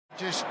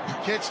just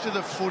gets to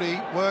the footy,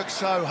 works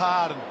so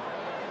hard, and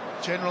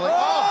generally...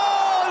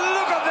 Oh,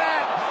 look at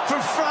that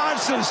from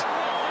Francis.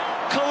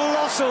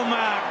 Colossal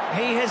mark.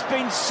 He has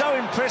been so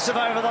impressive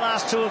over the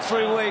last 2 or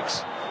 3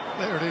 weeks.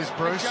 There it is,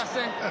 Bruce.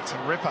 That's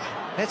a ripper.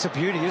 That's a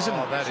beauty, isn't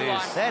it? That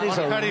is. That is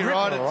a ripper. He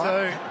ride it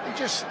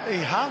too.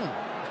 He hung.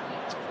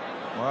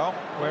 Well,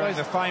 wearing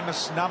the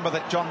famous number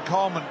that John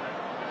Coleman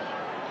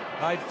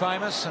made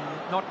famous, and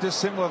not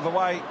dissimilar the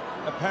way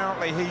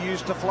apparently he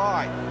used to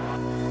fly.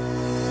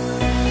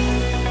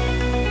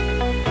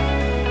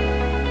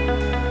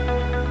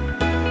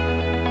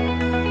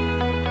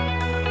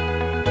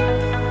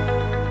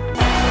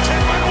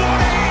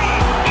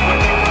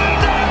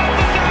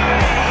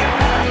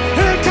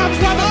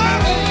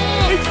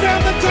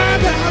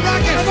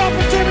 An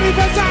opportunity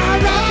for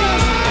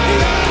Zaharakis.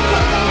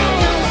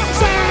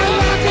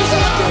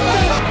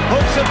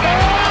 Hooks it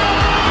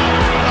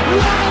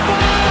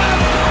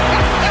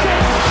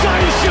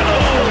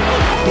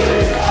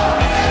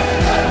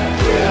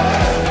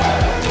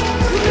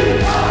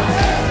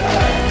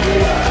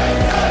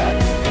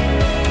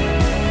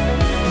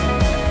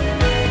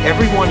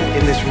Everyone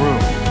in this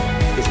room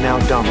is now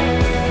dumb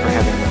for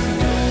having listened.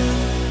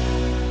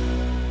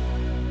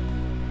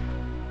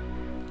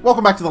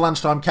 Welcome back to the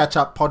Lunchtime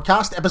Catch-Up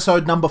Podcast,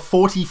 episode number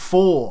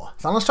 44.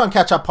 The Lunchtime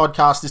Catch-Up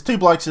Podcast is two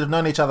blokes that have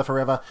known each other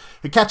forever,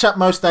 who catch up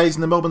most days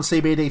in the Melbourne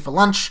CBD for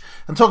lunch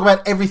and talk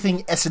about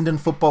everything Essendon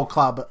Football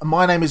Club.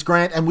 My name is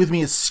Grant, and with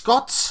me is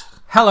Scott.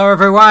 Hello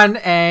everyone,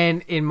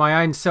 and in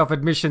my own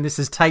self-admission, this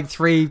is take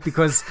 3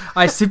 because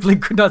I simply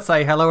could not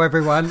say hello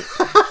everyone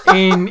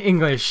in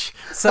English.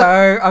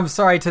 So I'm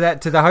sorry to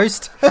the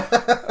host,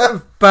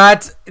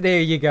 but there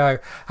you go.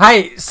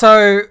 Hey,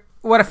 so...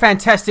 what a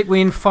fantastic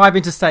win. 5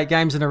 interstate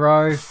games in a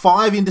row.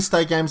 5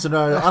 interstate games in a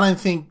row. I don't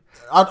think...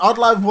 I'd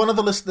love one of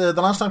the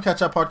Lunchtime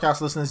Catch-Up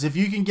Podcast listeners, if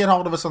you can get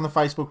hold of us on the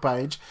Facebook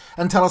page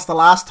and tell us the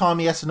last time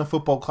the Essendon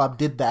Football Club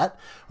did that,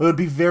 we would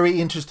be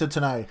very interested to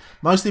know.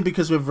 Mostly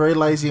because we're very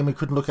lazy and we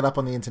couldn't look it up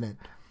on the internet.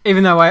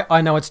 Even though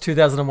I know it's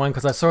 2001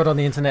 because I saw it on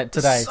the internet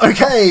today.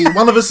 Okay,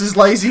 one of us is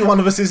lazy, one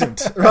of us isn't.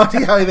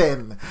 Rightio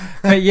then.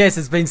 But yes,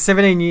 it's been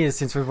 17 years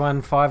since we've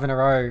won 5 in a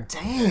row.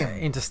 Damn.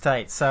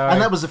 Interstate. So,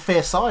 and that was a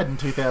fair side in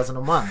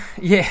 2001.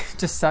 Yeah,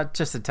 just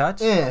a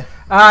touch. Yeah.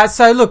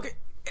 So look,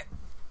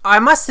 I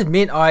must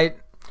admit, I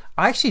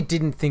actually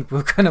didn't think we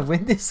were going to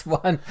win this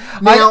one.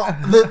 Now,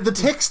 the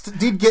text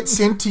did get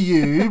sent to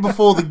you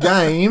before the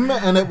game,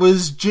 and it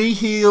was G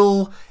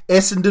Heel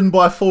Essendon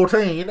by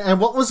 14. And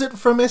what was it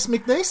from S.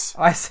 McNeese?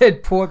 I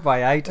said Port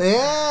by 8.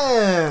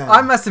 Yeah.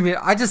 I must admit,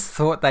 I just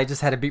thought they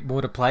just had a bit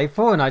more to play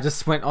for, and I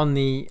just went on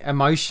the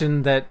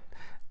emotion that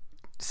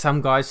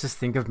some guys just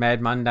think of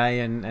Mad Monday,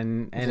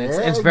 and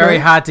it's very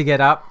hard to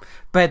get up.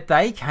 But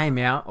they came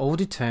out all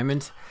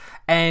determined.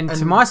 And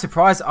to my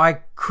surprise,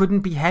 I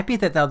couldn't be happy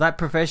that they were that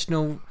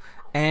professional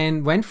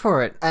and went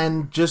for it.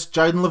 And just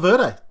Jaden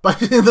Laverde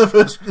in the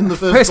first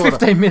quarter.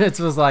 15 minutes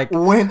was like...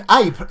 went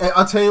ape.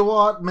 I tell you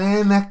what,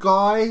 man, that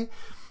guy...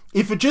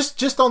 If it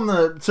just on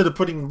the sort of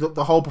putting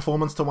the whole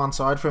performance to one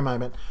side for a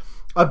moment,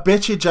 I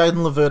bet you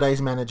Jaden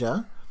Laverde's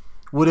manager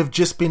would have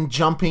just been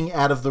jumping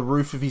out of the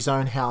roof of his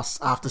own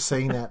house after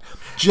seeing that.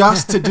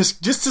 just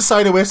to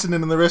say to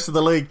Essendon and the rest of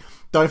the league,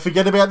 don't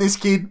forget about this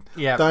kid.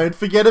 Yep. Don't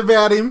forget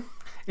about him.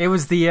 It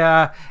was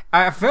I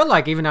felt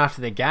like even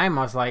after the game,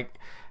 I was like,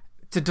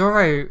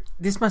 Todoro,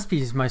 this must be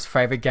his most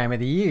favourite game of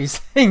the year.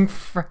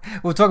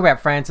 We'll talk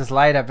about Francis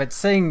later, but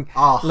seeing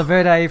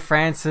Laverde,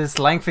 Francis,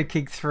 Langford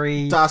kick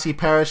 3, Darcy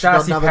Parish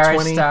got another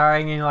 20.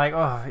 starring, and you're like,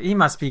 oh, he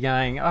must be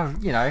going, oh,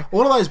 you know.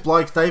 All of those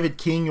blokes, David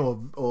King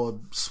or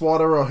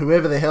Swatter or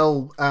whoever the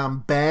hell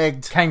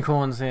bagged... Kane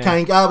Corns, yeah.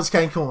 It was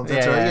Kane Corns,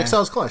 that's right. Yeah, so I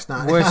was close.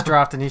 No. Worst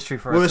draft in history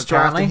for us, Worst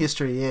draft in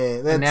history,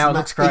 yeah. And now it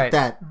looks great.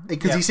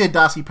 Because he said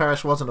Darcy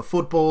Parish wasn't a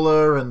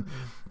footballer, and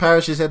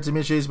Parish has had some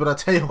issues, but I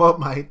tell you what,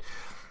 mate...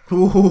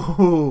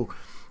 Ooh,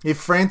 if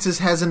Francis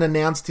hasn't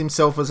announced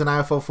himself as an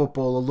AFL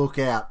footballer, look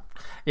out.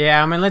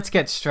 Yeah, I mean, let's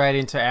get straight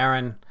into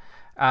Aaron.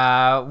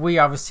 We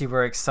obviously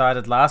were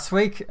excited last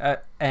week,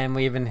 and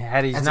we even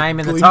had his name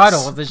in the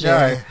title of the show.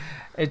 Yeah.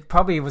 It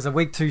probably was a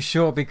week too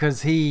short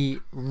because he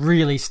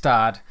really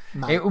starred.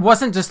 No. It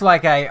wasn't just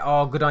like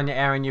good on you,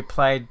 Aaron, you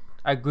played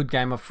a good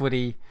game of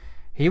footy.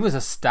 He was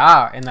a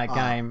star in that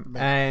game,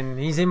 man. And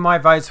he's in my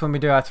votes when we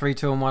do our 3,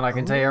 2, and 1, I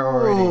can tell you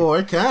already. Oh,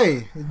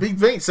 okay. Big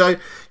thing. So,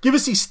 give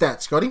us his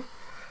stats, Scotty.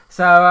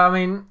 So, I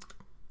mean,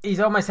 he's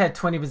almost had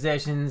 20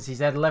 possessions. He's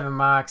had 11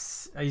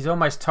 marks. He's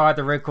almost tied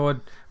the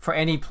record for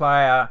any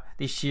player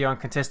this year on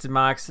contested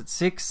marks at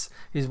 6.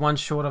 He's one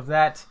short of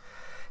that.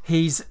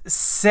 He's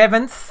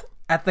 7th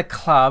at the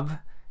club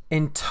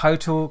in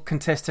total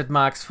contested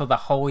marks for the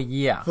whole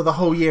year. For the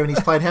whole year, and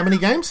he's played how many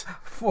games?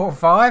 4 or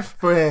 5.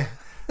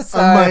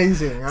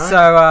 Amazing, right?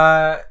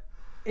 So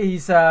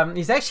he's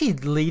actually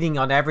leading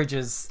on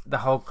averages the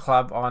whole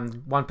club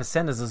on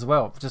 1%ers as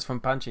well, just from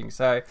punching.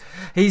 So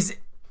he's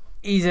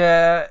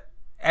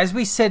as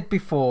we said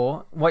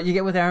before, what you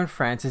get with Aaron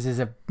Francis is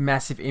a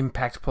massive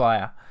impact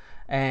player,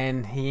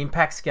 and he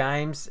impacts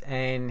games.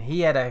 And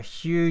he had a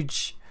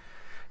huge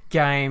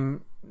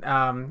game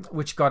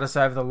which got us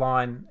over the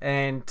line.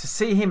 And to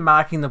see him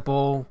marking the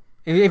ball,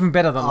 even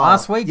better than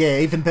last week. Yeah,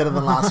 even better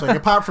than last week.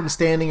 Apart from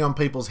standing on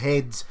people's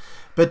heads.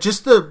 But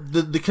just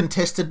the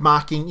contested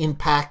marking in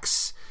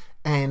packs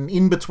and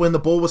in between the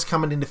ball was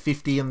coming into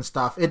 50 and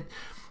stuff. We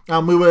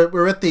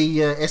were at the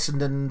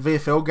Essendon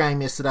VFL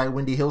game yesterday,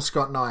 Windy Hill,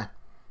 Scott and I.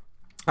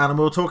 And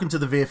we were talking to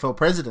the VFL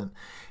president.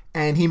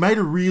 And he made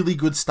a really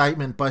good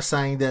statement by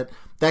saying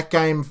that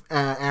game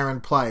Aaron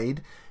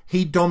played,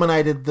 he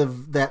dominated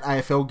that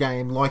AFL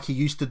game like he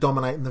used to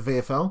dominate in the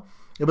VFL.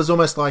 It was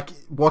almost like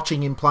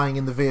watching him playing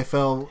in the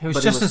VFL. He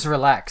was as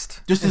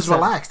relaxed. Just as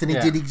relaxed. And he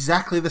did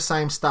exactly the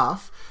same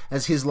stuff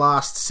as his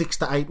last 6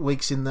 to 8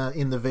 weeks in the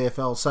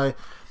VFL. So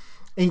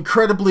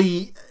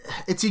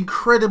it's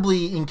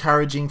incredibly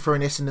encouraging for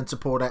an Essendon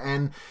supporter,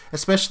 and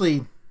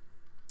especially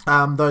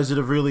those that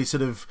have really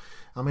sort of...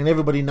 I mean,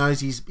 everybody knows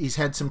he's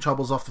had some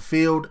troubles off the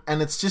field,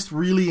 and it's just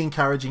really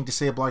encouraging to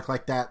see a bloke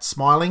like that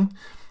smiling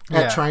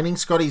at training.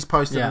 Scotty's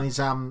posted on his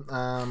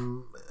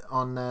on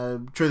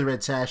True the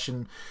Red Sash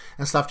and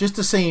stuff. Just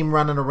to see him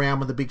running around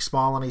with a big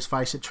smile on his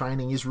face at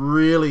training is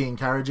really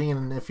encouraging.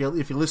 And if you're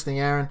listening,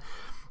 Aaron,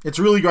 it's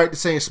really great to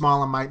see you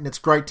smiling, mate, and it's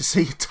great to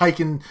see you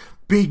taking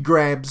big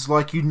grabs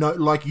like you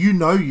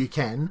know you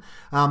can,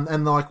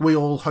 and like we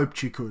all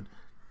hoped you could.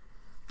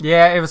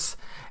 Yeah, it was.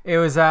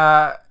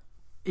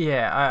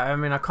 Yeah, I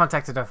mean, I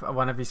contacted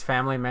one of his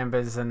family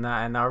members, and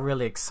they were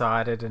really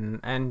excited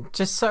and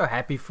just so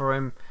happy for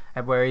him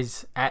at where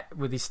he's at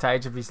with his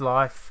stage of his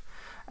life.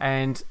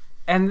 And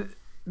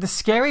the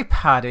scary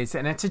part is,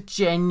 and it's a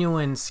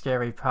genuine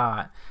scary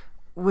part,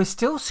 we're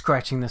still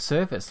scratching the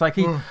surface. Like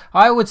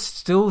I would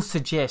still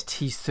suggest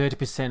he's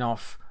 30%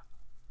 off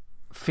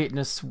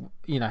fitness,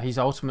 his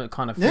ultimate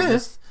kind of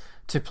fitness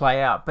to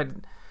play out,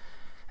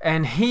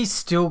 and he's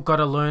still got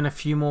to learn a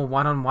few more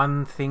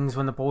one-on-one things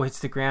when the ball hits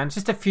the ground.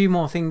 Just a few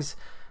more things.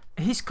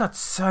 He's got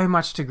so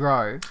much to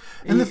grow.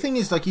 And the thing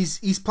is, like,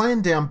 he's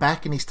playing down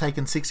back and he's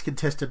taken 6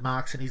 contested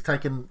marks and he's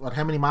taken,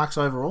 how many marks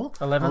overall?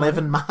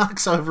 11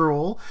 marks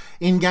overall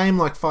in game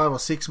like 5 or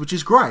 6, which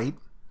is great.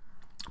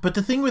 But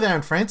the thing with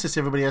Aaron Francis,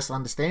 everybody has to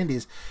understand,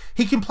 is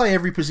he can play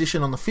every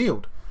position on the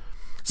field.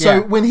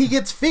 So when he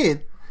gets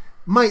fit,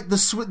 mate,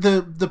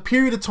 the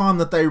period of time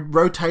that they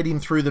rotate him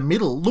through the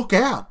middle, look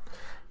out.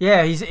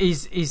 Yeah,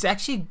 he's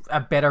actually a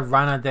better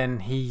runner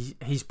than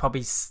he's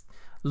probably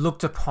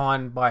looked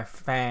upon by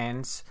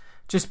fans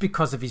just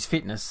because of his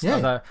fitness.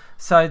 Yeah.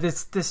 So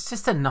there's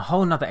just a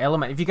whole nother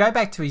element. If you go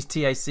back to his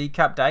TAC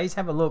Cup days,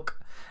 have a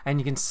look, and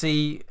you can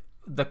see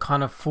the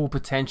kind of full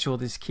potential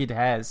this kid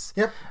has.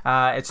 Yep.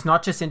 It's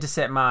not just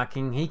intercept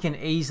marking. He can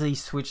easily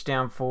switch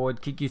down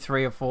forward, kick you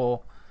 3 or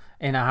 4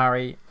 in a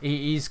hurry.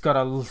 He's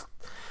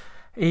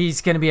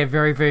going to be a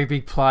very, very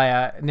big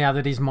player now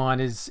that his mind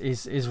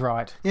is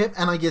right. Yep,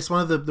 and I guess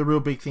one of the real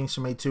big things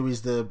for me too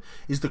is the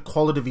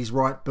quality of his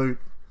right boot.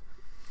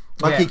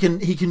 Like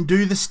he can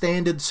do the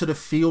standard sort of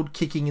field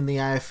kicking in the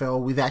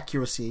AFL with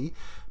accuracy,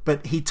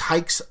 but he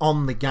takes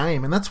on the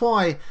game, and that's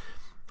why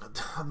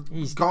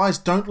guys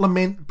don't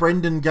lament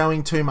Brendan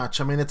going too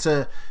much. I mean, it's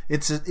a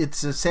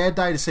sad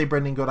day to see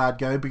Brendan Goddard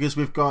go because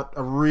we've got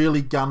a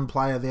really gun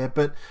player there,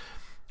 but.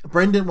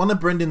 One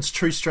of Brendan's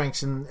true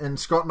strengths, and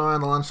Scott and I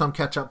on the Lunchtime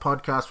Catch-Up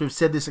podcast, we've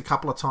said this a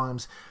couple of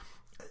times,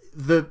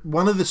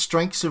 one of the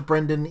strengths of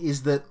Brendan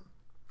is that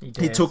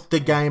he took the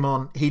game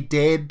on. He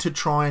dared to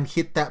try and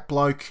hit that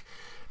bloke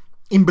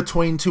in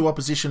between 2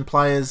 opposition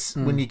players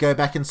when you go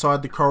back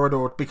inside the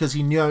corridor, because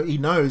he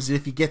knows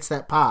if he gets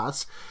that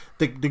pass,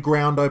 the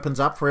ground opens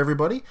up for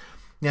everybody.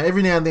 Now,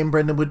 every now and then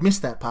Brendan would miss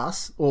that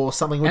pass or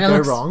something would go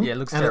wrong,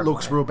 and it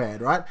looks real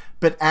bad, right?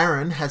 But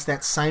Aaron has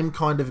that same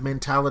kind of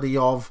mentality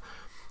of...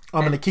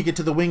 I'm going to kick it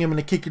to the wing,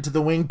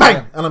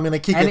 bang, and I'm going to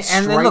kick it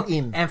straight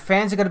in. And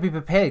fans are going to be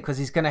prepared because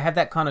he's going to have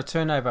that kind of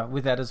turnover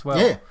with that as well.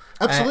 Yeah,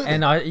 absolutely.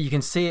 And you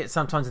can see it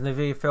sometimes in the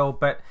VFL,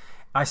 but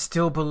I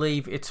still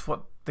believe it's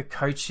what the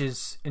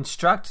coaches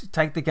instruct,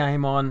 take the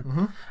game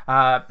on,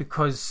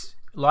 because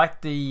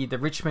like the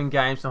Richmond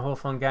games, the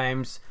Hawthorn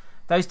games,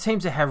 those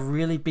teams that have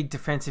really big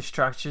defensive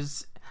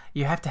structures,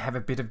 you have to have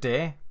a bit of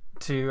dare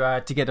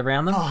to get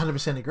around them.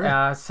 100%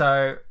 agree.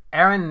 So...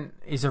 Aaron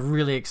is a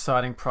really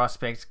exciting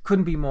prospect.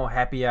 Couldn't be more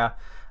happier.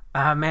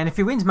 Man, if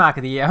he wins Mark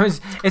of the Year,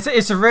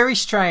 it's a very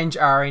strange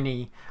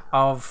irony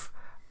of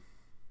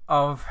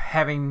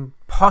having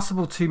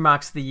possible 2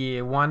 Marks of the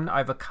Year, one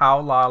over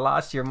Carl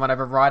last year and one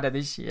over Ryder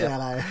this year. Yeah,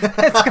 I know.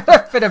 It's got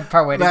a bit of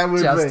poetic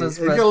justice.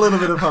 It's got a little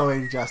bit of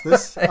poetic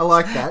justice. I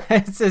like that.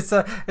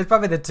 It's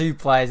probably the 2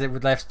 players that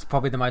would left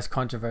probably the most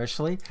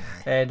controversially,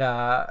 and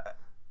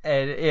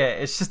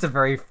it's just a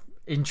very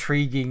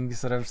intriguing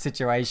sort of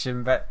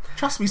situation, but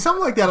trust me,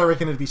 something like that I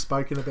reckon it'd be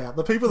spoken about.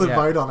 The people that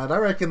vote on it, I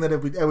reckon that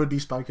it would be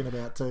spoken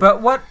about too.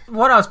 But what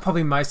I was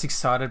probably most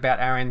excited about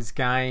Aaron's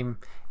game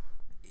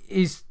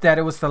is that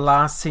it was the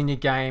last senior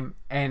game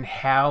and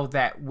how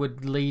that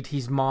would lead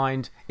his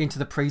mind into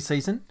the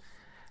preseason,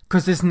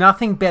 because there's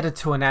nothing better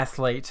to an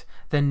athlete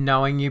than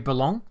knowing you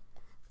belong.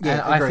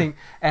 Yeah, I think,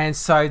 and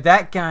so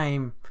that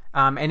game,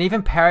 and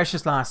even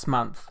Parrish's last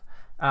month,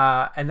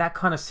 and that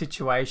kind of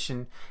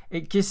situation,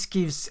 it just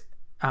gives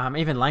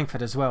even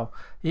Langford as well.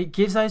 It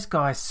gives those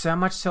guys so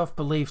much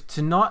self-belief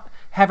to not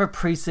have a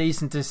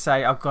pre-season to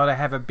say, I've got to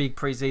have a big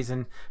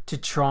pre-season to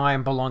try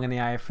and belong in the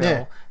AFL.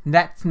 Yeah.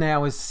 That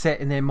now is set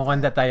in their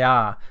mind that they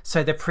are.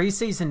 So the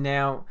pre-season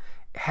now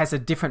has a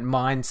different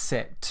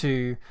mindset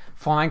to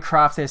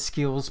craft their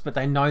skills, but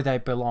they know they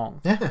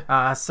belong.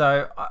 Yeah.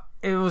 So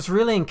it was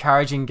really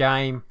encouraging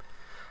game.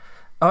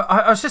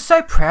 I was just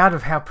so proud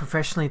of how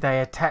professionally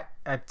they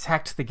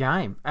attacked the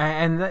game.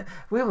 And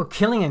we were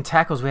killing in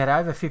tackles. We had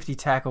over 50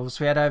 tackles.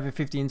 We had over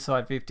 50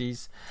 inside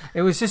 50s.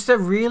 It was just a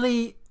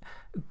really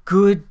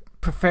good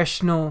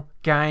professional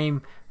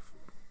game.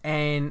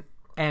 And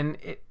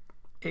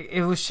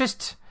it was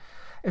just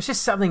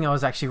something I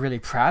was actually really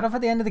proud of at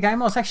the end of the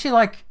game. I was actually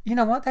like, you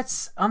know what? I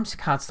just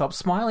can't stop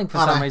smiling for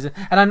some reason.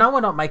 And I know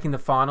we're not making the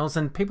finals,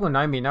 and people who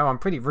know me know I'm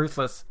pretty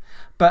ruthless.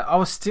 But I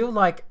was still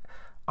like,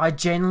 I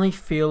genuinely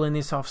feel in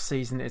this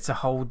off-season it's a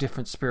whole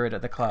different spirit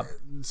at the club.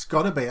 It's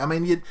got to be. I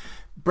mean,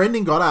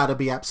 Brendan Goddard to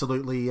be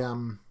absolutely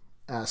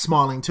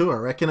smiling too, I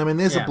reckon. I mean,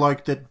 there's a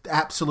bloke that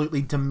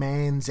absolutely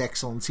demands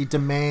excellence. He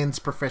demands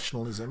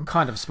professionalism.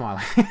 Kind of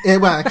smiling. Yeah,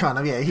 well, kind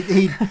of, yeah.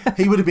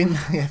 He would have been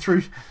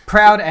through...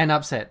 Proud and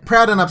upset.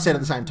 Proud and upset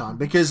at the same time,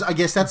 because I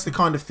guess that's the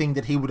kind of thing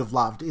that he would have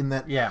loved, in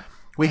that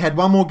we had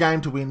one more game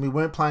to win. We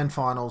weren't playing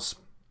finals,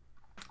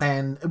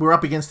 and we're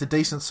up against a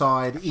decent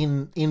side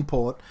in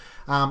Port,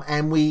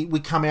 and we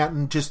come out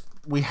and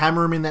we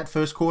hammer them in that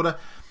first quarter.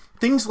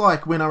 Things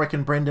like when I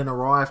reckon Brendan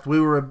arrived,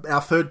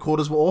 our third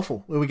quarters were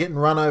awful. We were getting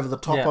run over the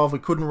top of. We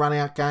couldn't run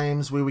out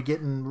games. We were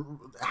getting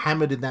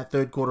hammered in that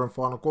third quarter and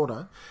final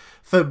quarter.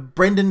 For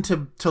Brendan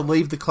to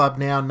leave the club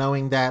now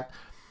knowing that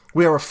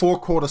we are a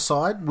 4-quarter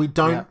side, we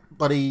don't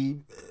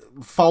bloody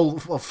fall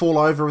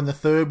over in the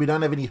third. We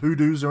don't have any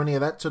hoodoos or any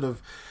of that sort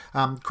of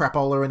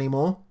crapola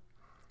anymore.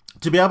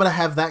 To be able to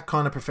have that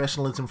kind of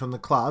professionalism from the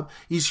club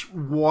is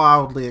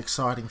wildly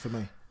exciting for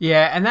me.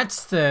 Yeah, and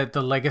that's the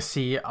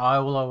legacy I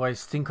will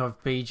always think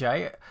of,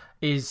 BJ,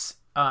 is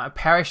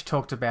Parrish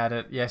talked about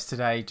it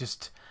yesterday,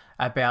 just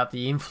about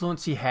the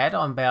influence he had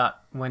on about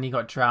when he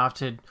got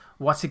drafted,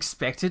 what's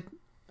expected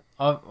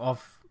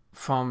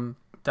from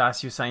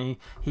Darcy. Was saying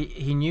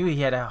he knew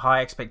he had a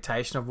high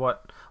expectation of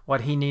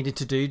what he needed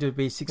to do to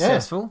be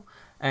successful.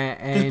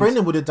 Because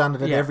Brendan would have done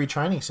it at every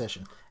training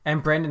session.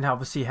 And Brendan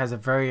obviously has a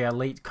very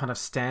elite kind of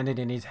standard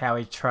in how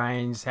he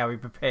trains, how he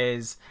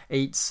prepares,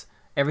 eats,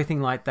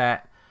 everything like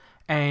that.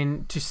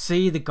 And to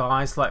see the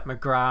guys like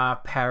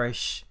McGrath,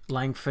 Parrish,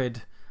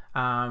 Langford,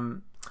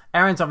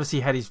 Aaron's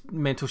obviously had his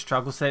mental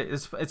struggles, so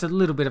it's a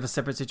little bit of a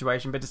separate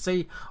situation. But to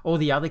see all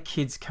the other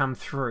kids come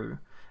through,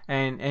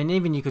 and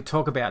even you could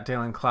talk about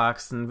Dylan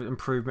Clarkson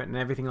improvement and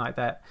everything like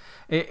that.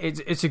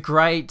 It's a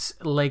great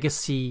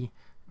legacy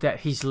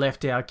that he's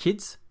left our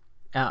kids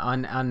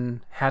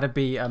on how to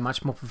be a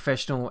much more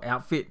professional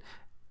outfit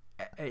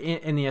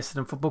in the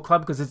Essendon Football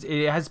Club, because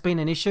it has been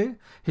an issue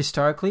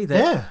historically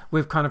that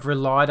we've kind of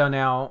relied on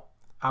our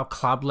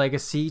club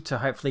legacy to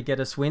hopefully get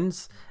us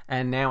wins,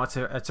 and now it's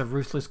a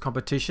ruthless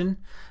competition,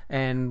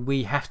 and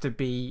we have to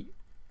be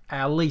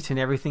elite in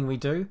everything we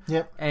do.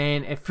 Yep.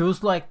 And it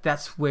feels like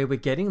that's where we're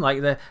getting.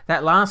 Like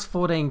that last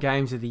 14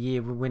 games of the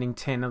year, we're winning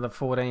 10 of the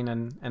 14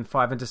 and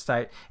 5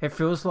 interstate. It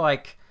feels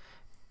like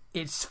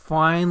it's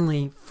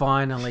finally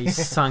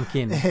sunk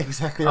in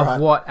exactly of right.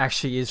 what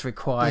actually is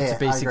required to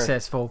be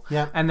successful.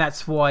 Yeah. And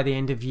that's why the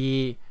end of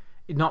year,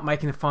 not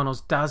making the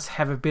finals, does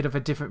have a bit of a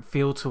different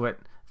feel to it.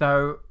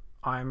 Though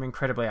I'm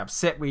incredibly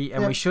upset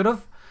we should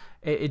have.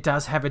 It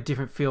does have a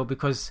different feel,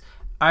 because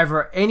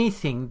over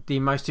anything, the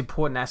most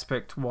important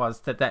aspect was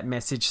that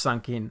message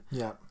sunk in.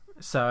 Yeah.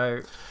 So,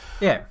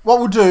 yeah. What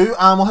we'll do,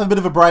 we'll have a bit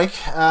of a break,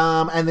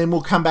 and then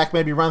we'll come back,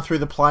 maybe run through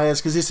the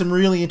players, because there's some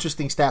really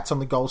interesting stats on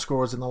the goal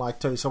scorers and the like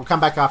too. So we'll come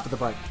back after the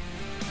break.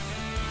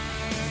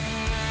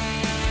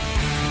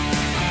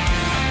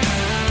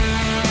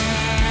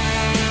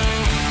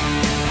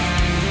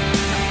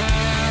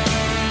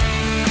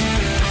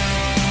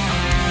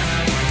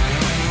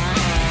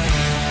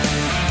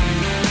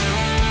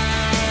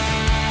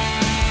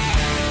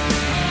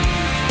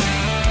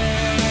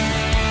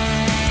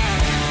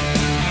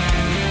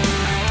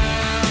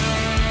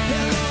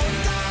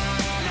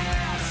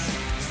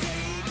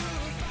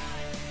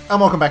 And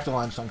welcome back to the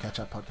Lunchtime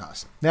Catch-Up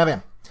Podcast. Now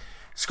then,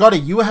 Scotty,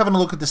 you were having a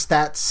look at the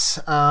stats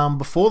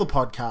before the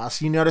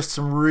podcast. You noticed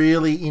some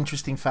really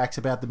interesting facts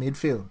about the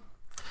midfield.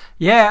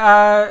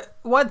 Yeah,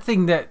 one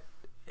thing that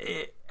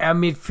our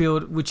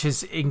midfield, which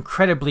has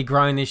incredibly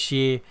grown this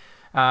year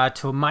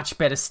to a much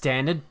better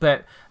standard,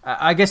 but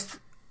I guess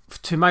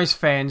to most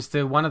fans,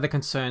 one of the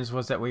concerns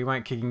was that we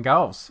weren't kicking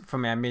goals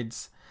from our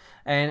mids.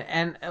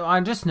 And I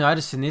just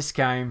noticed in this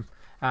game,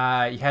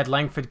 you had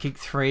Langford kick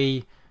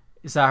 3,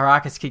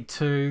 Zaharakis kicked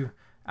 2,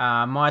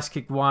 Mice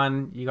kicked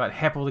 1. You got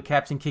Heppel, the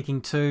captain, kicking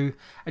 2.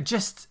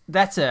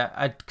 That's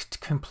a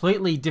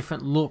completely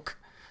different look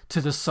to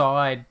the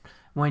side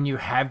when you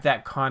have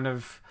that kind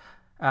of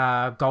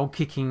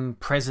goal-kicking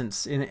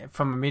presence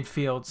from a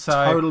midfield. So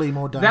totally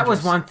more dangerous. That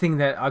was one thing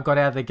that I got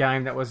out of the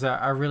game that was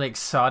a really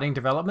exciting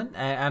development,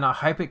 and I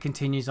hope it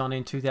continues on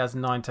in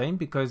 2019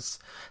 because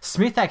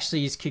Smith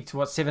actually has kicked,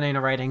 17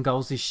 or 18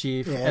 goals this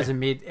year as a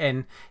mid,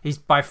 and he's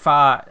by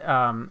far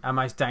our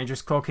most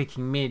dangerous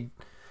goal-kicking mid.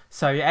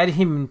 So you add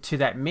him to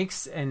that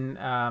mix, and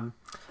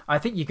I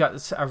think you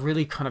got a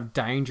really kind of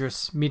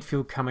dangerous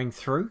midfield coming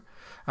through.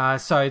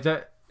 So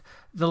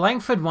the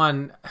Langford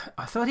one,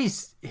 I thought he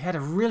had a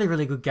really,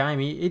 really good game.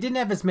 He didn't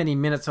have as many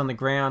minutes on the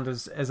ground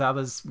as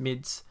others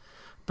mids,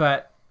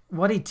 but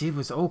what he did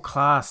was all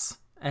class,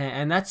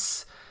 and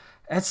that's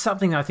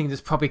something I think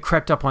that's probably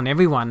crept up on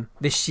everyone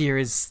this year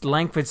is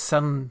Langford's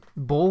sudden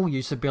ball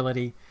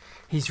usability.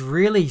 He's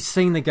really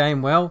seen the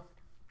game well.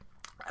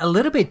 A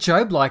little bit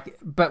Job-like,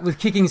 but with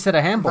kicking instead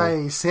of handball.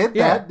 They said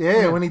that,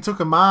 when he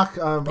took a mark.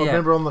 I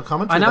remember on the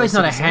commentary. I know he's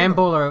not a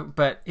handballer,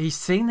 but he's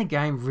seen the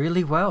game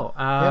really well.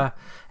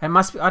 It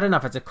must be, I don't know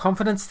if it's a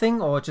confidence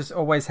thing or just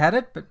always had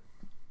it,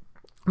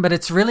 but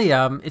it's really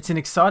it's an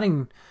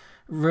exciting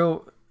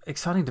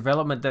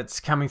development that's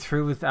coming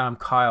through with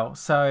Kyle.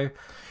 So,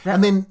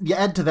 and then you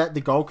add to that the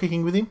goal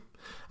kicking with him.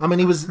 I mean,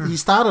 he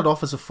started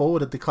off as a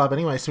forward at the club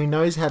anyway, so he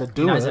knows how to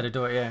do it. He knows how to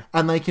do it, yeah.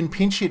 And they can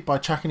pinch it by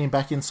chucking him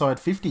back inside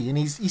 50, and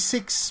he's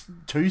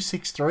 6'2",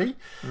 6'3",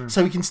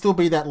 so he can still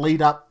be that lead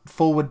up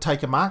forward,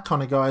 take a mark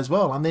kind of guy as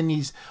well. And then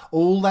he's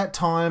all that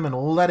time and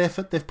all that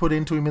effort they've put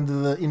into him into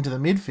the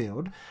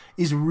midfield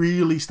is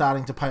really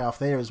starting to pay off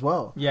there as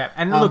well. Yeah,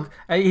 and look,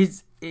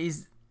 he's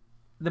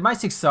the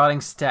most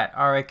exciting stat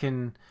I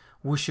reckon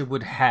Woosha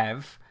would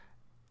have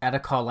out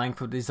of Kyle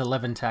Langford is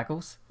 11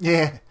 tackles.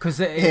 Yeah. Because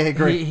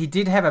he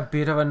did have a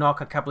bit of a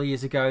knock a couple of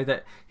years ago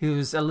that he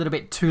was a little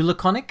bit too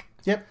laconic.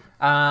 Yep.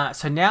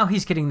 So now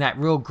he's getting that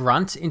real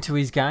grunt into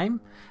his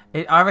game.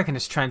 I reckon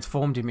it's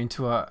transformed him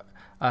into a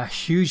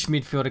huge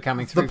midfielder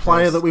coming through. The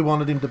player that we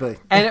wanted him to be.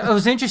 And it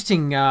was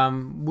interesting,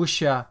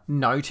 Woosha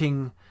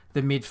noting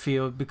the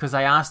midfield because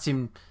they asked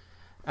him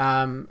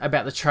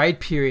about the trade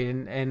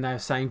period and they were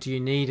saying, do you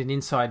need an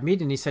inside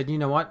mid? And he said, you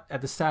know what,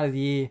 at the start of the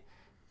year,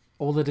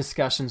 all the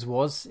discussions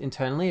was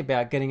internally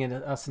about getting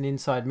us an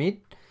inside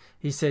mid.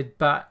 He said,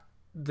 but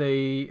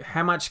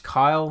how much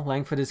Kyle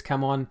Langford has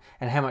come on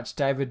and how much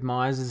David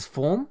Myers'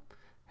 form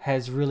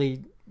has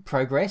really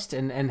progressed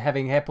and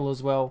having Heppel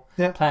as well,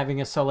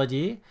 having a solid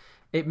year,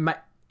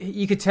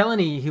 you could tell, and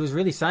he was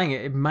really saying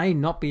it may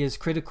not be as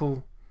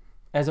critical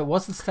as it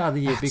was at the start of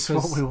the year. That's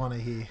what we want to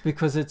hear.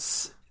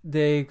 Because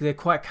they're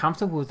quite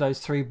comfortable with those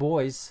three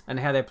boys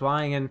and how they're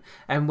playing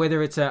and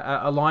whether it's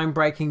a line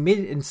breaking mid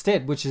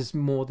instead, which is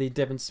more the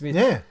Devon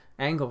Smith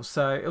angle.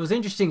 So it was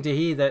interesting to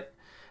hear that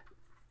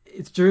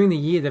it's during the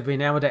year they've been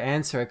able to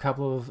answer a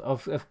couple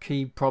of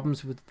key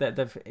problems that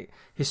they've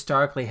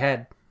historically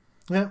had.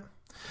 Yeah.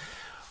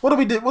 What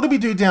do we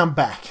do down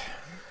back?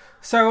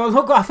 So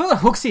look, I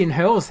thought Hooksy and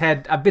Hurls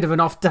had a bit of an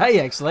off day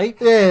actually.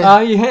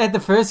 Yeah. You had the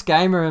first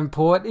gamer in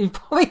Port. He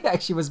probably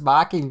actually was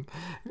marking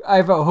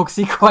over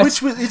Hooksy quite.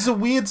 Which it's a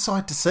weird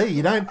sight to see.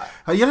 You don't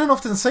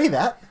often see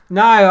that.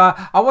 No,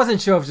 I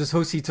wasn't sure if just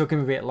Hooksy took him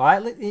a bit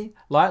lightly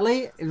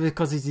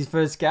because it's his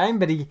first game.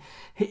 But he's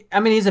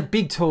a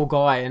big, tall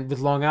guy and with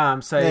long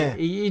arms, so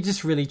he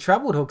just really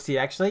troubled Hooksy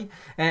actually.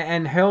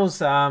 And Hurls,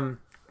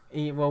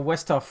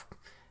 Westhoff.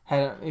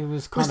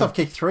 Westhoff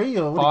kicked 3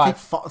 or would he kick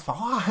 5?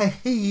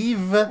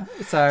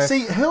 So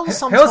see,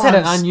 Hurls had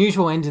an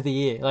unusual end of the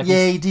year.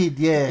 He did.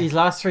 Yeah, his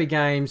last 3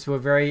 games were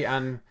very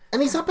and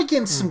he's up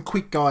against some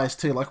quick guys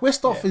too. Like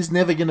Westhoff is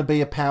never going to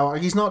be a power.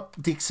 He's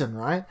not Dixon,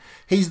 right?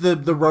 He's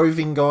the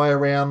roving guy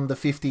around the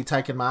 50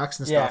 taking marks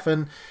and stuff.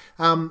 And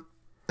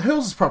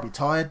Hurls is probably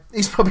tired.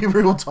 He's probably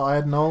real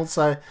tired and all.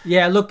 So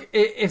yeah, look,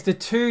 if the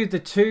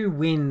two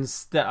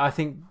wins that I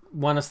think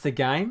won us the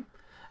game.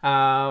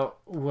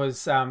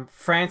 Was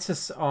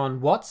Francis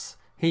on Watts.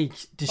 He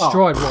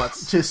destroyed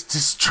Watts. Just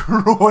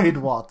destroyed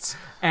Watts.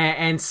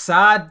 And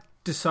Saad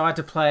decided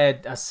to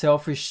play a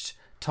selfish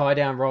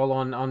tie-down role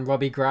on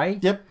Robbie Gray.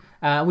 Yep.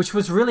 Which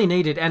was really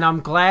needed. And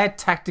I'm glad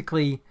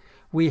tactically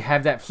we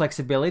have that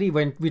flexibility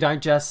when we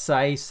don't just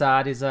say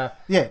Saad is going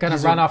to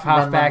run off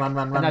halfback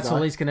and that's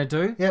all he's going to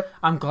do. Yep.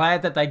 I'm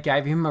glad that they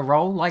gave him a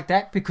role like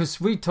that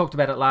because we talked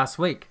about it last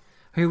week.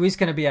 Who is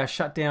going to be our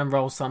shutdown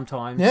role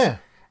sometimes. Yeah.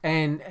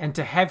 And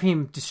to have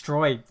him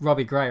destroy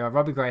Robbie Gray,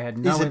 Robbie Gray had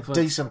no influence. He's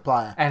a decent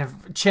player. And a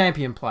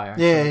champion player.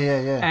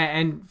 Yeah.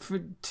 And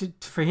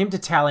for him to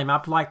tally him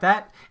up like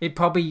that, it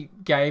probably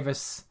gave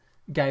us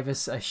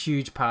a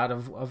huge part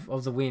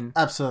of the win.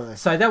 Absolutely.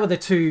 So that were the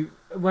two.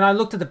 When I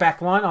looked at the back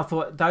line, I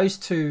thought those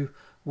two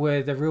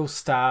were the real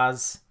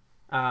stars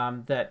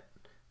that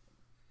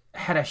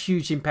had a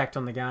huge impact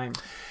on the game.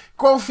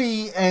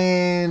 Guelphy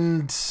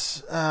and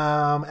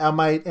our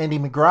mate Andy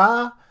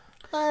McGrath.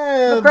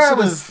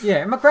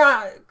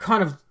 McGrath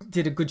kind of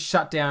did a good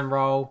shutdown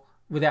role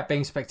without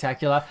being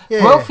spectacular.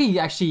 Yeah. Guelphy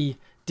actually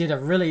did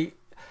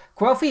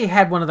Guelphy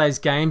had one of those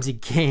games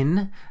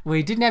again where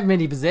he didn't have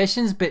many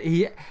possessions, but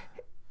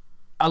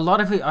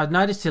I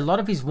noticed a lot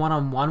of his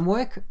one-on-one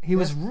work. He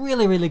was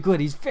really, really good.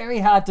 He's very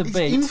hard to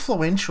beat. He's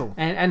influential.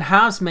 And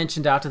Harves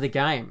mentioned after the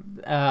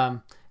game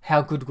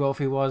how good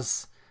Guelphy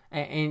was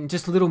in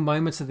just little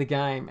moments of the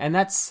game, and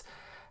that's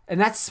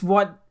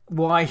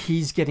why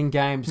he's getting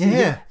games.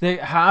 Yeah,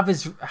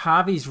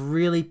 Harvey's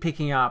really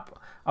picking up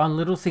on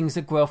little things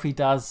that Guelphy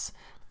does.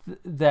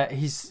 That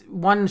he's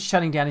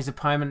shutting down his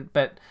opponent,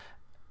 but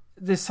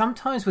there's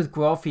sometimes with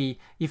Guelphy,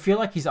 you feel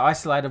like he's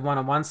isolated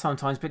one-on-one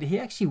sometimes, but he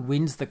actually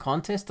wins the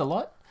contest a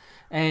lot.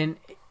 And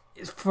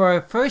for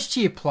a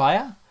first-year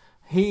player,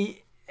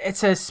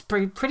 it's a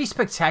pretty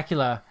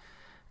spectacular.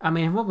 I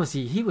mean, what was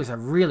he? He was a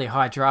really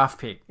high draft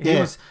pick. He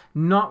was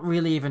not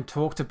really even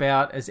talked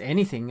about as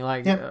anything.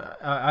 Like,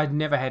 I'd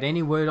never had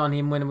any word on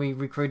him when we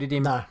recruited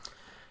him. No.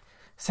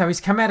 So he's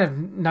come out of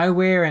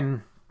nowhere,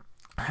 and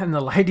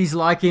the ladies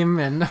like him.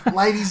 And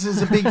ladies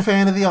is a big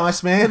fan of the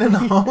Iceman and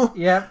all.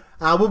 Yep.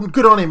 Well,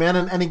 good on him, man.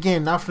 And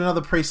again, after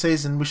another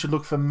pre-season, we should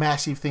look for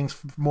massive things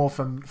more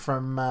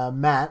from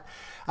Matt.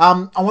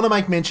 I want to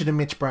make mention of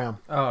Mitch Brown.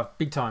 Oh,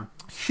 big time.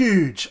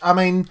 Huge. I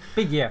mean...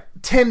 Big year.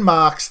 10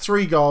 marks,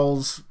 3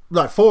 goals...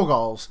 No, 4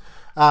 goals.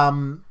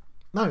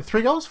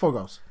 3 goals? 4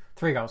 goals?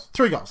 3 goals.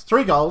 3 goals.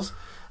 3 goals.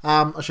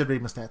 I should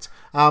read my stats.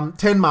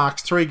 10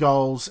 marks, 3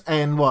 goals,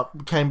 and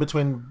what came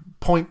between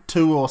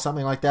 0.2 or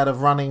something like that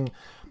of running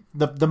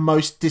the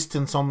most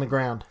distance on the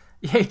ground.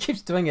 Yeah, he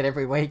keeps doing it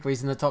every week where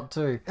he's in the top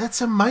 2. That's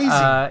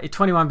amazing.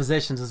 21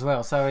 possessions as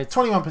well. So it's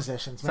 21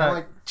 possessions, man.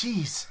 Like,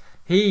 jeez.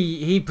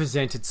 He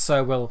presented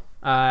so well.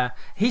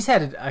 He's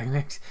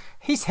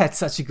had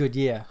such a good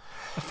year.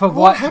 For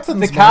what happens,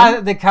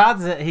 the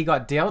cards that he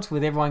got dealt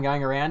with everyone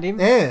going around him.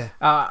 Yeah.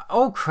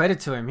 All credit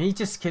to him. He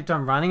just kept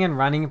on running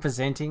and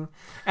presenting.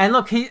 And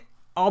look,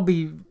 I'll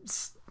be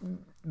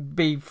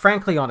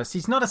frankly honest.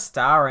 He's not a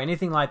star or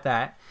anything like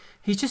that.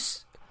 He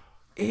just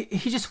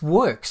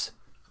works.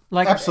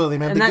 Like, absolutely,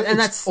 man. And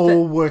that's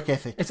all work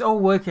ethic. It's all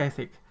work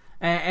ethic,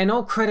 and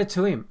all credit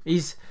to him.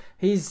 He's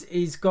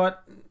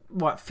got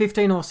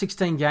 15 or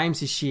 16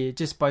 games this year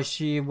just by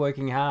sheer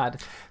working hard.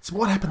 So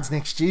what happens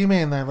next year,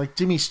 man? Though, like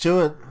Jimmy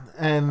Stewart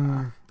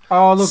and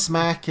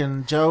Smack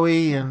and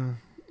Joey and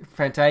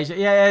Fantasia.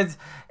 Yeah,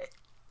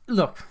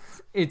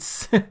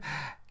 it's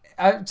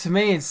to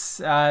me, it's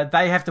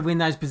they have to win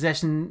those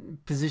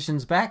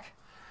positions back.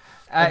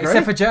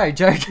 Except for Joe.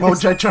 Joe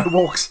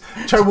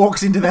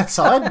walks into that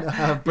side.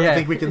 I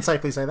think we can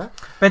safely say that.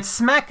 But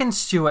Smack and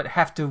Stewart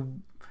have to.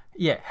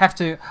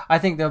 I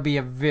think there'll be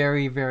a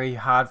very, very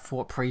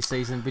hard-fought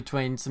pre-season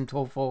between some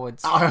tall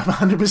forwards. I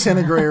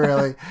 100% agree,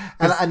 really.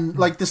 and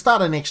like the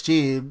start of next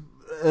year,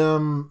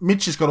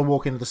 Mitch has got to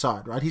walk into the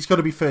side, right? He's got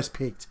to be first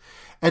picked.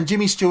 And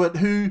Jimmy Stewart,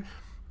 who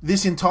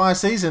this entire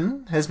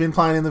season has been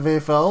playing in the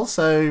VFL,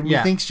 so he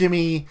thinks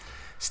Jimmy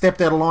stepped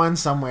out of line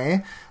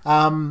somewhere.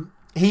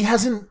 He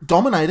hasn't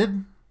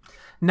dominated.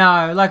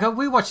 No, like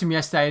we watched him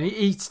yesterday, and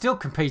he still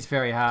competes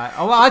very hard.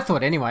 Well, I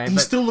thought anyway. He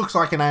still looks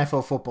like an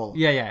AFL footballer.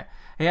 Yeah.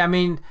 I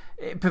mean,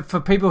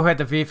 for people who had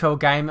the VFL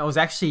game, it was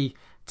actually,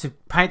 to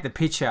paint the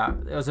picture,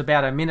 it was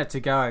about a minute to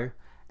go,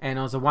 and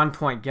it was a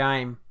 1-point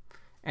game,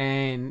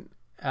 and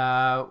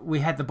we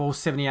had the ball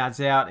 70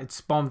 yards out.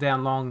 It's bombed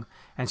down long,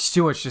 and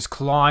Stewart's just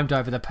climbed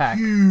over the pack.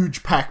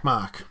 Huge pack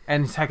mark.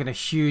 And taken a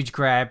huge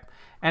grab,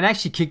 and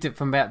actually kicked it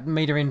from about a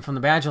metre in from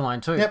the boundary line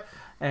too. Yep.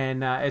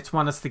 And it's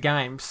won us the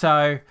game.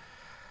 So,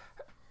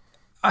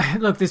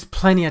 look, there's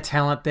plenty of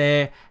talent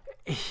there.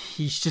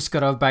 He's just got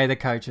to obey the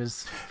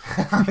coaches.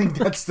 I think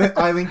that's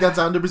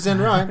 100%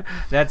 right.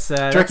 Do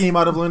you reckon he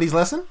might have learned his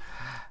lesson?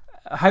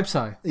 I hope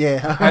so.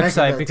 Yeah, I hope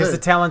so, because the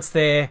talent's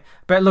there.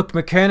 But look,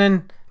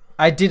 McKernan,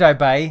 I did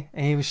obey,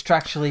 and he was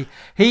structurally...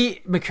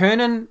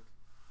 McKernan,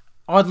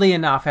 oddly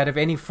enough, out of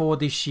any forward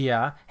this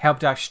year,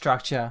 helped our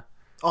structure.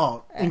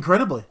 Oh,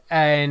 incredibly.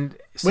 And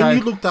so when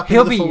you looked up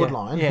into the forward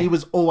line, he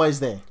was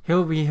always there.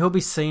 He'll be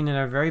seen in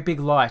a very big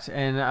light,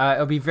 and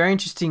it'll be very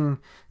interesting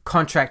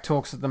contract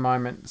talks at the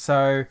moment.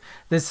 So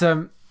there's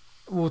some,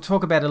 we'll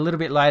talk about it a little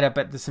bit later,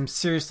 but there's some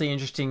seriously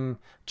interesting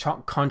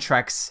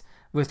contracts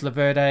with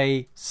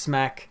Laverde,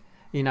 Smack,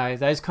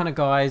 those kind of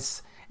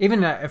guys.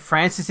 Even a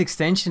Francis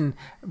extension,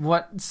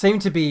 what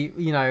seemed to be,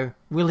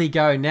 will he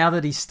go now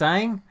that he's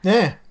staying?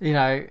 Yeah.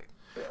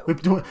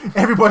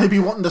 Everybody be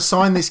wanting to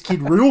sign this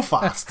kid real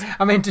fast.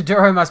 I mean,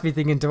 Taduro must be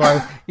thinking, do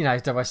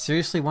I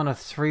seriously want a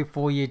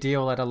 3-4 year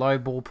deal at a low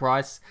ball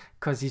price?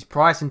 Because his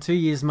price in 2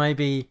 years may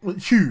be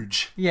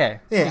huge. Yeah,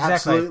 exactly.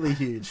 Absolutely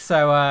huge.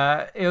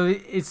 So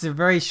it's a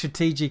very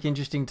strategic,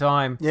 interesting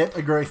time. Yeah,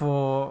 agree.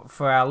 For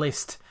our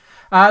list.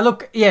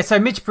 So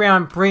Mitch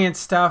Brown, brilliant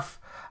stuff.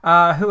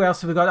 Who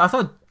else have we got? I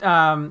thought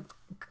I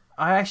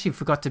actually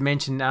forgot to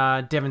mention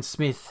Devon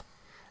Smith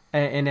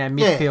in our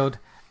midfield.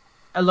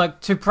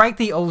 To break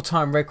the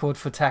all-time record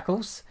for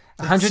tackles,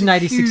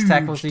 186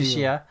 tackles this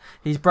year.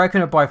 He's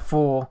broken it by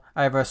 4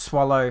 over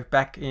Swallow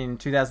back in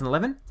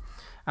 2011,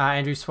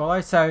 Andrew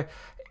Swallow. So,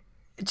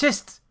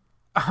 it's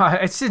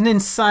an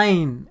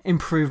insane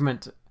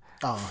improvement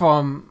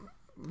from.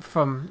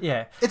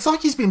 It's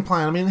like he's been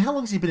playing. I mean, how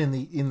long has he been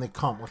in the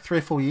comp? Like 3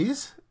 or 4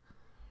 years?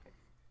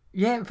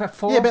 Yeah, about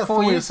 4 about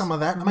 4 years. years, something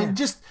like that. I mean,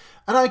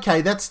 and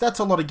okay, that's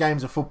a lot of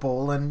games of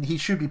football, and he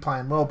should be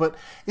playing well. But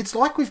it's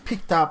like we've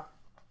picked up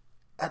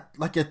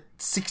like a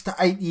 6 to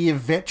 8 year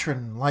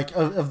veteran, like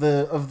of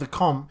the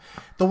comp.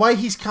 The way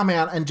he's come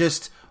out and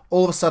just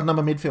all of a sudden I'm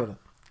a midfielder.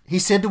 He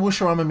said to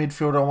Woosher, I'm a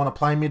midfielder, I want to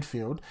play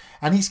midfield.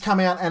 And he's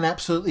come out and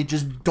absolutely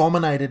just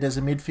dominated as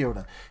a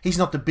midfielder. He's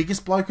not the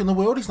biggest bloke in the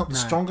world. He's not the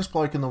strongest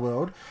bloke in the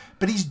world.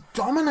 But he's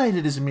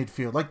dominated as a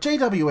midfield. Like,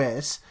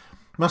 GWS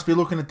must be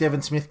looking at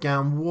Devon Smith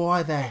going,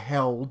 why the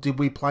hell did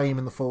we play him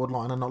in the forward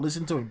line and not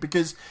listen to him?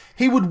 Because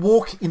he would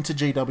walk into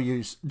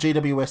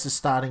GWS's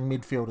starting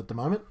midfield at the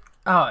moment.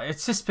 Oh,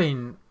 it's just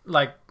been,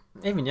 like,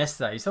 even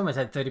yesterday, he's almost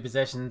had 30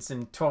 possessions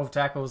and 12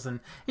 tackles, and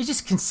he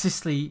just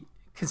consistently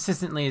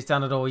has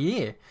done it all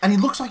year. And he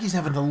looks like he's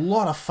having a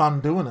lot of fun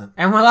doing it.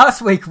 And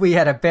last week we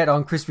had a bet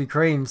on Krispy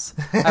Kremes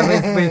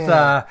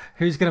with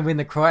who's going to win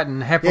the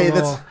Crichton,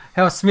 Heppel or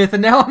Hal Smith,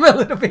 and now I'm a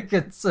little bit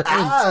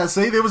concerned.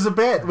 See, there was a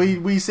bet.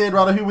 We said,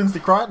 rather, who wins the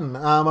Crichton?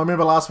 I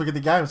remember last week at the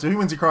game. So who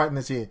wins the Crichton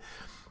this year?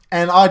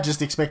 And I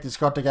just expected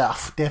Scott to go,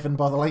 Devon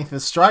by the length of the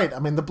straight. I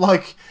mean, the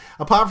bloke,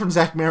 apart from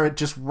Zach Merritt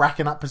just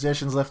racking up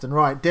possessions left and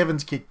right,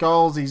 Devon's kicked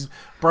goals, he's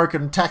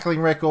broken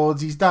tackling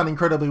records, he's done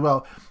incredibly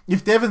well.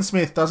 If Devon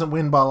Smith doesn't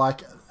win by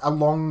like a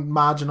long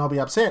margin, I'll be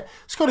upset.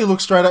 Scotty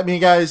looks straight at me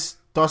and goes,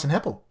 Dyson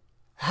Heppel,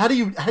 how do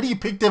you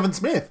pick Devon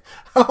Smith?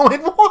 And I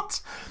went, what?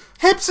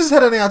 Heps has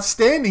had an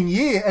outstanding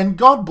year, and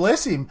God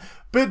bless him.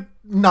 But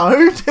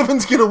no,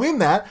 Devon's going to win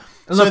that.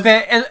 Look,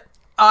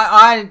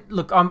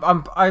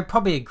 I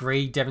probably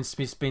agree Devon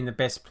Smith's been the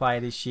best player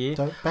this year.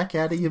 Don't back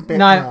out of your bet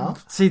now.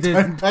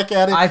 Don't back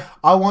out of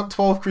I want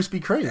 12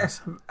 Krispy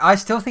Kremes. I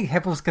still think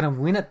Heppel's going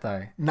to win it,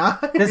 though. No.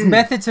 There's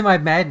method to my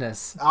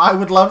madness. I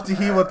would love to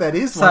hear what that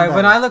is. So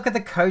when I look at the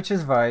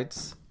coaches'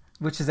 votes,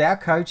 which is our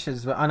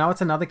coaches, I know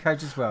it's another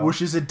coach as well.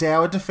 Bush is a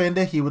dour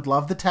defender. He would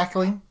love the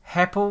tackling.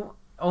 Heppel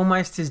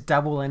almost is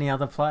double any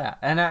other player.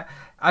 And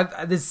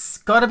there's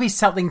got to be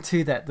something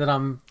to that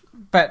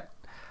But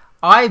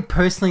I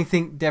personally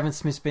think Devon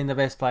Smith's been the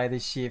best player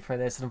this year for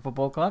the Essendon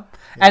Football Club.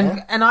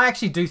 Yeah. And I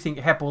actually do think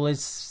Heppel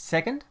is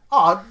second.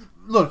 Oh,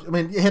 look, I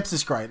mean, Heps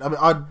is great. I mean,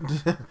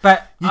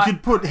 you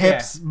could put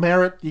Heps,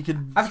 Merritt, you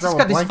could I've just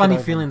got this funny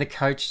feeling the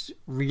coach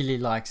really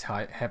likes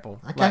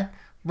Heppel. Okay. Like,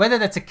 whether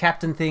that's a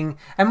captain thing,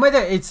 and whether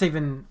it's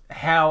even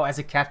how, as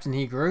a captain,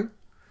 he grew.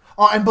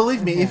 Oh, and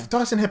believe me, if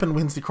Dyson Heppel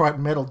wins the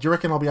Crichton medal, do you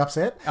reckon I'll be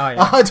upset? Oh,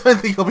 yeah. I don't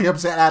think I'll be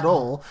upset at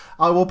all.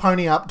 I will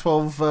pony up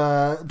 12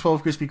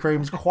 Krispy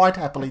Kremes quite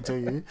happily to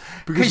you.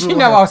 Because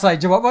I'll say,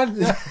 do you want one?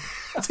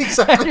 That's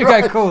exactly you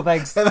right. go, cool,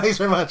 thanks. Thanks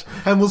very much.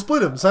 And we'll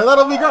split them, so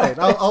that'll be great.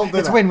 I'll do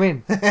it's that.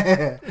 win-win. All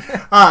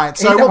right,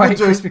 so Either what way, we'll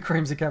do... Krispy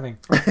Kremes are coming.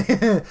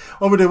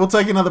 What we'll do, we'll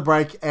take another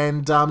break,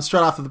 and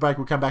straight after the break,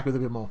 we'll come back with a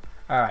bit more.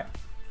 All right.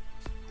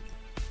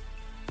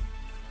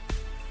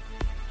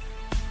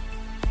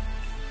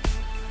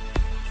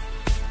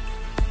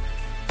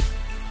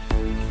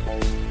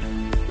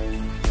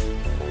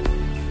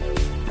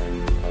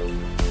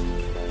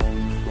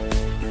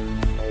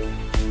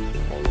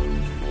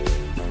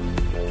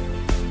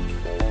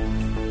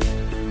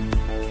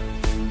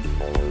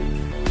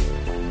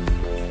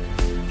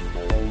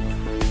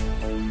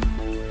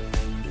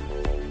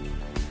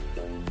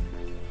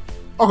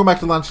 Welcome back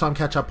to Lunchtime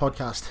Catch-Up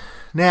Podcast.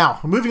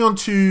 Now, moving on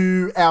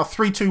to our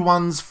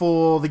 3-2-1s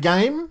for the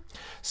game.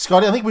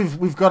 Scotty, I think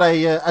we've got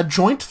a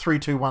joint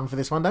 3-2-1 for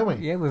this one, don't we?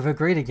 Yeah, we've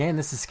agreed again.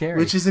 This is scary.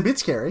 Which is a bit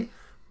scary.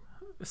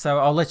 So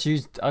I'll let you...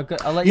 I'll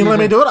let you let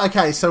me do it?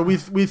 Okay, so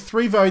with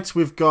 3 votes,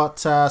 we've got...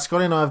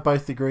 Scotty and I have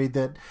both agreed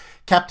that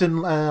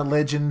Captain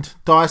Legend,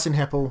 Dyson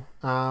Heppel,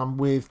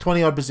 with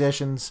 20-odd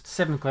possessions.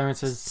 7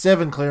 clearances.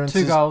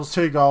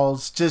 2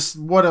 goals. Just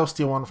what else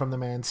do you want from the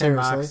man?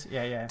 Seriously. 10 marks.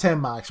 Yeah.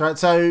 10 marks, right?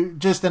 So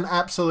just an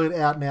absolute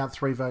out-and-out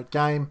 3-vote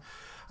game.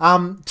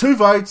 2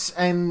 votes,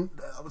 and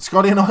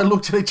Scotty and I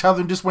looked at each other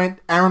and just went,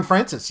 Aaron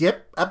Francis.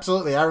 Yep,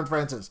 absolutely, Aaron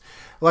Francis.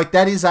 Like,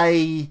 that is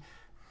a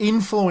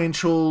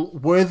influential,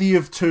 worthy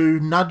of 2,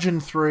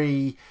 nudging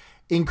 3,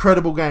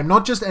 incredible game.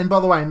 And by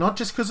the way, not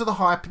just because of the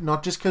hype,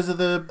 not just because of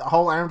the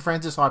whole Aaron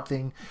Francis hype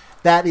thing.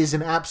 That is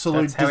an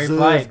absolute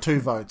deserved 2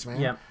 votes, man.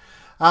 Yep.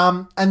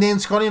 And then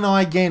Scotty and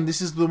I, again,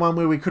 this is the one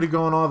where we could have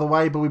gone either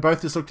way, but we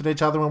both just looked at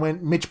each other and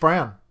went, Mitch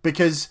Brown.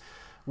 Because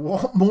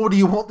what more do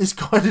you want this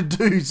guy to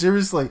do?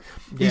 Seriously.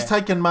 Yeah. He's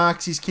taking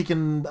marks, he's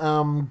kicking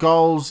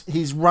goals,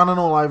 he's running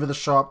all over the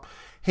shop.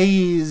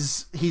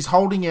 He's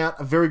holding out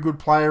a very good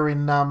player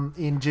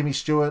in Jimmy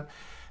Stewart.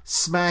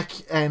 Smack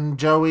and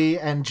Joey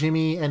and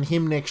Jimmy and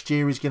him next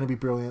year is going to be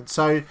brilliant.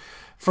 So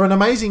for an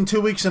amazing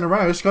 2 weeks in a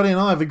row, Scotty and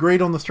I have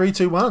agreed on the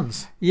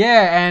 3-2-1s.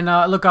 Yeah, and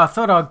look, I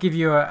thought I'd give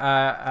you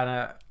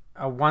a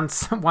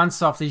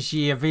once off this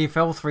year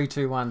VFL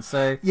 3-2-1.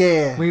 So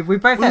yeah, we were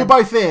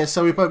both there,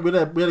 so we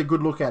had a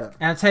good look at it.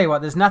 And I'll tell you what,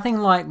 there's nothing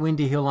like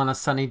Windy Hill on a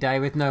sunny day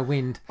with no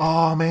wind.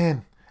 Oh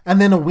man. And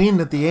then a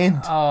win at the end.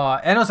 Oh,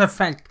 and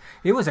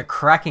it was a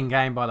cracking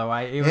game, by the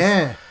way.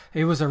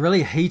 It was a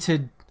really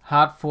heated,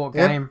 hard-fought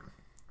game.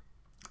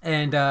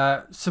 And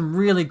some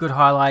really good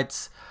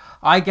highlights.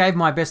 I gave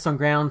my best on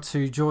ground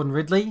to Jordan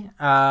Ridley.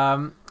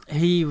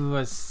 He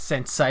was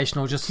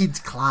sensational. Just kid's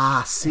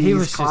class. He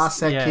was class.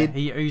 Kid.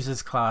 He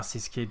oozes class.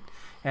 This kid,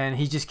 and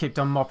he just kept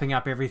on mopping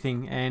up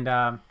everything, and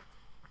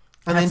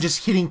then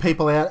just hitting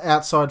people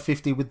outside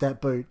 50 with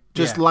that boot,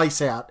 just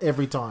lace out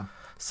every time.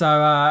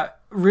 So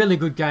really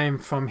good game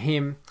from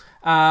him.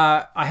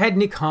 I had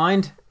Nick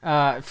Hind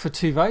for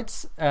 2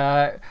 votes.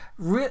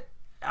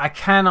 I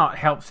cannot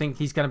help think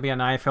he's going to be on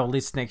AFL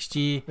list next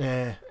year.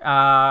 Yeah.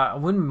 I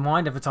wouldn't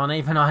mind if it's on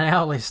even on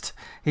our list.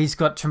 He's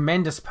got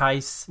tremendous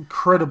pace.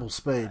 Incredible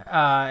speed.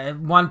 At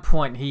one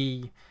point,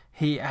 he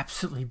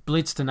absolutely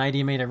blitzed an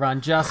 80-metre run.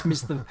 Just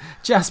missed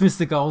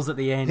the goals at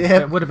the end.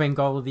 Yep. It would have been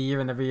goal of the year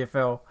in the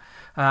VFL.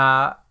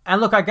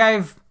 And look, I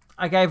gave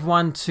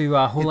one to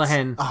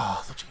Houlihan. I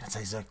thought you were going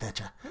to say Zerk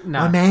Thatcher. No.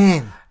 My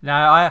man.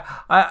 No,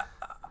 I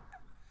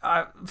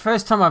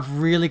first time I've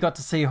really got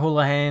to see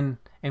Houlihan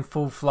in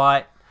full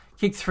flight.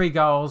 Kicked 3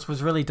 goals,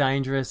 was really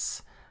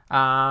dangerous.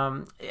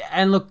 And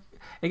look,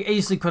 it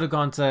easily could have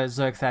gone to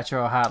Zerk Thatcher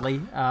or Hartley.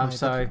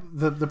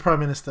 The Prime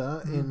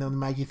Minister in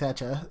Maggie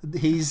Thatcher,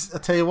 I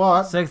tell you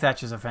what. Zerk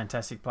Thatcher's a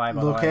fantastic player,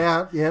 by the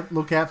way.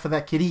 Look out for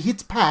that kid. He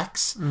hits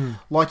packs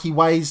like he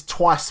weighs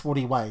twice what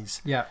he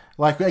weighs. Yeah.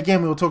 Like,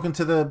 again, we were talking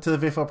to the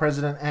VFL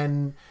president,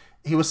 and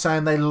he was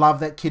saying they love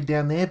that kid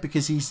down there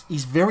because he's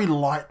very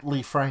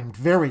lightly framed,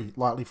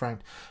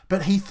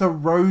 but he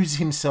throws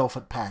himself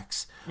at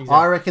packs. Exactly.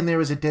 I reckon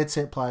there is a dead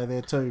set player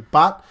there too,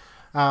 but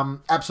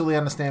absolutely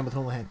understand with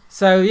Houlihan.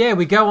 So yeah,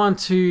 we go on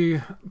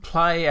to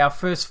play our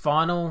first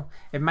final.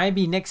 It may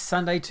be next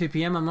Sunday 2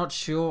 p.m. I'm not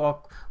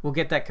sure. We'll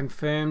get that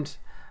confirmed.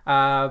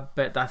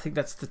 But I think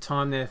that's the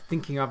time they're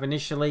thinking of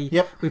initially.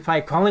 Yep. We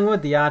play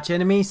Collingwood, the arch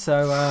enemy,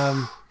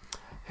 so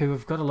who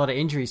have got a lot of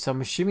injuries. So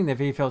I'm assuming the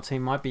VFL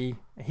team might be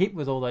hit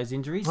with all those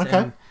injuries.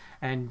 Okay.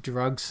 And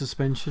drug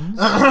suspensions.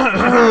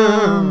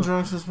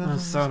 Drug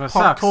suspensions. Sort of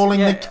Pot sucks. calling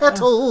the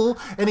kettle.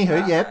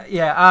 Anywho,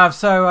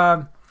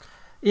 So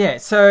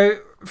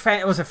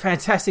it was a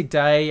fantastic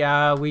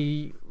day.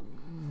 We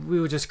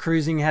were just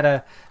cruising. Had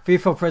a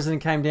VFL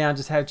president came down,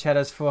 just had chat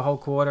us for a whole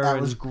quarter. That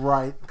was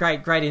great.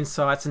 Great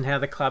insights on how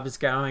the club is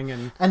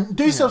going. And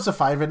do yourselves a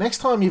favour. Next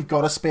time you've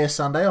got a spare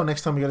Sunday or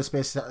next time you've got a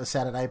spare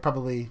Saturday,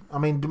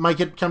 make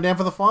it come down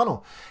for the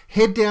final.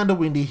 Head down to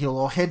Windy Hill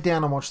or head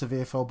down and watch the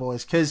VFL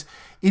boys because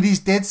it is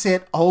dead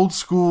set, old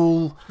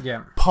school,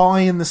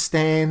 pie in the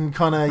stand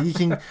kind of.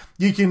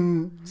 You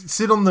can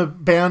sit on the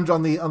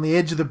boundary on the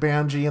edge of the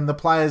boundary, and the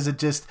players are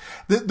just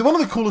one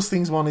of the coolest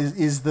things. One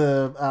is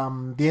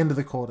the end of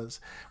the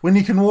quarters when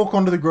you can walk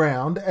onto the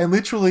ground and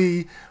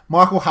literally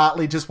Michael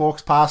Hartley just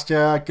walks past you.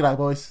 G'day,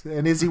 boys,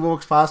 and as he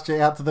walks past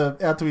you out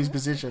to his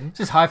position,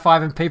 just high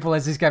fiving people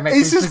as he's going back to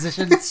his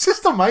position. It's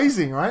just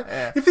amazing, right?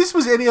 Yeah. If this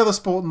was any other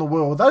sport in the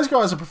world, those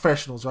guys are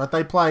professionals, right?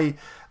 They play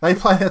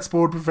that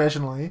sport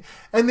professionally,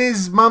 and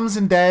there's mums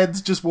and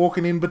dads just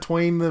walking in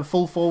between the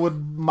full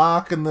forward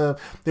mark and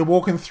they're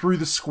walking through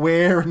the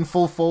square and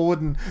full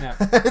forward, and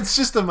it's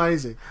just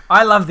amazing.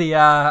 I love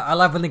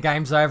when the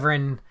game's over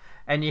and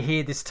you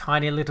hear this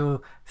tiny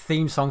little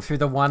theme song through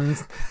the one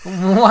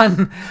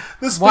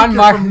the speaker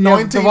from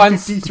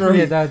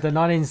 1953. The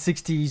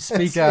 1960s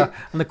speaker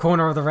on the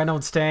corner of the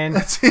Reynolds stand.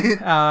 That's it.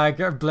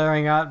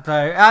 Blaring up.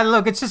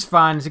 Look, it's just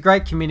fun. It's a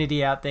great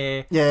community out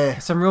there. Yeah.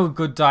 Some real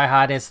good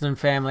die-hard Essendon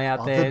family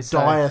out there. The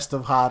diest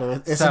of hard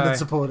Essendon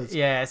supporters.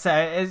 Yeah, so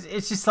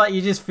it's just like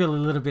you just feel a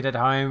little bit at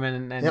home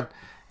and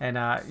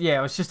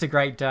it was just a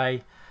great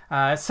day.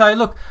 So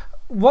look,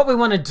 what we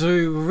want to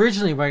do,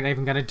 originally we weren't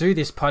even going to do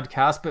this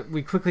podcast, but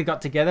we quickly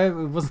got together.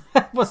 It was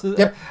a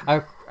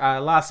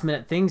last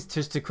minute thing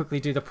just to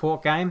quickly do the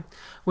Port game.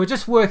 We're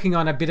just working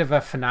on a bit of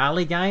a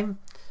finale game.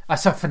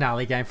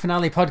 Finale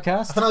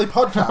podcast. A finale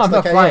podcast. I'm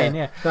not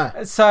playing,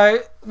 No. So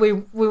we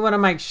want to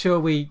make sure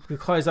we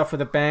close off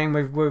with a bang.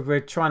 We're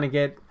trying to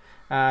get,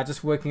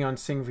 just working on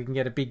seeing if we can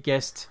get a big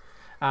guest.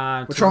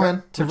 We're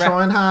trying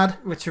hard.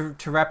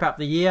 To wrap up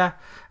the year.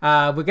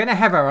 We're going to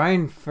have our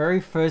own very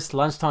first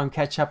Lunchtime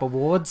Catch-Up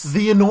Awards.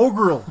 The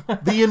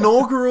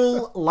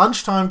inaugural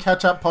Lunchtime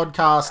Catch-Up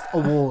Podcast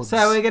Awards.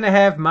 So we're going to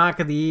have Mark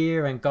of the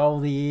Year and Goal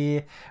of the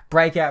Year,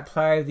 Breakout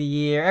Player of the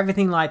Year,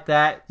 everything like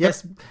that. Yep.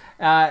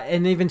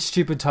 And even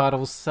stupid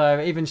titles. So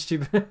even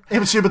stupid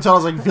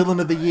titles like Villain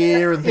of the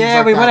Year and things like that.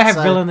 Yeah, we want to have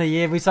Villain of the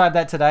Year. We decided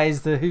that today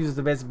is who's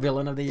the best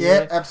Villain of the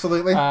Year. Yeah,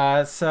 absolutely.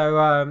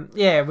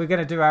 We're going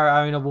to do our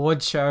own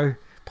award show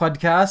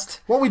podcast.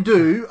 What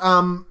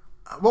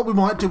we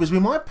might do is we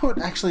might put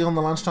actually on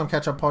the Lunchtime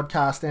Catch-Up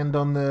podcast and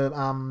on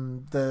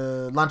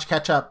the Lunch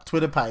Catch-Up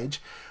Twitter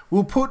page,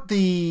 we'll put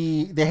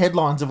the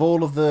headlines of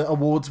all of the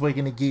awards we're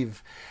going to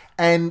give.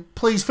 And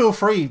please feel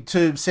free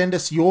to send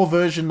us your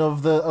version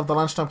of the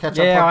Lunchtime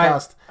Catch-Up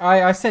podcast.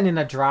 I sent in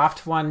a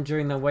draft one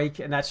during the week,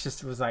 and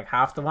was like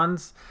half the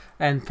ones,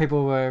 and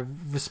people were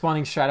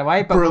responding straight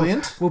away. But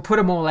brilliant. We'll put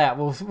them all out.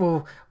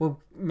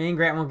 Me and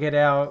Grant will get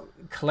our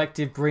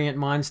collective brilliant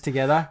minds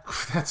together.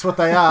 That's what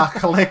they are,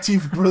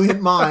 collective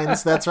brilliant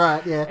minds. That's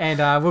right, yeah.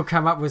 And we'll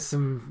come up with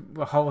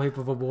a whole heap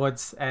of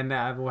awards, and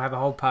we'll have a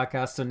whole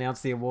podcast to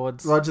announce the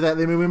awards. Roger that.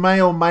 I mean, we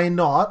may or may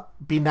not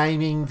be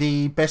naming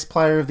the best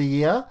player of the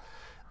year,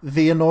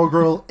 the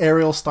inaugural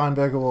Ariel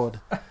Steinberg Award.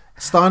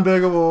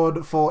 Steinberg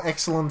Award for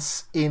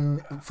excellence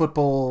in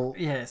football.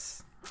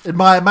 Yes. It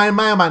may or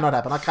may not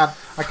happen. I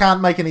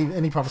can't make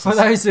any promises. For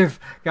those who are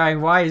going,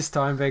 why is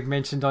Steinberg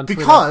mentioned on Twitter?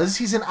 Because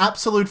he's an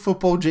absolute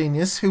football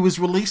genius who was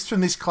released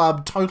from this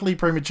club totally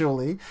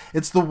prematurely.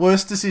 It's the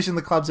worst decision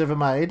the club's ever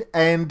made,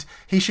 and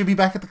he should be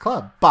back at the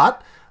club.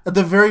 But at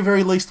the very,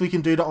 very least we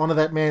can do to honour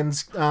that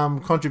man's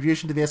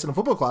contribution to the Essendon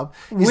Football Club.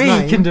 We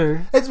can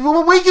do. It's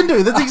what we can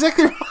do. That's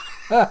exactly right.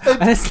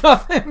 And it's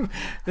nothing.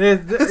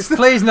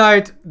 Please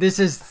note, this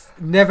has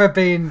never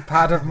been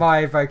part of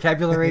my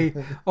vocabulary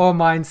or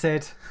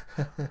mindset.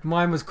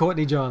 Mine was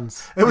Courtney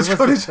Johns. It was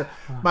Courtney Johns.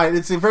 Mate,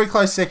 it's a very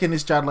close second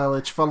is Judd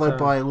Lelich, followed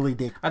by Willie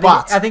Dick.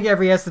 I think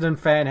every Essendon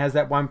fan has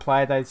that one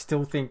player they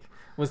still think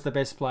was the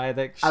best player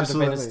that should have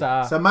been a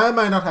star. So may or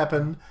may not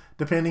happen,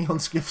 depending on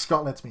if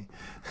Scott lets me.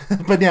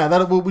 But yeah,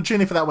 we'll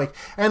tune in for that week.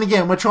 And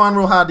again, we're trying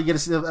real hard to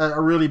get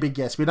a really big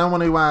guest. We don't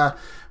want to...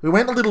 we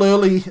went a little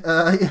early.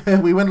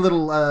 We went a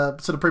little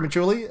sort of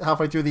prematurely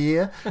halfway through the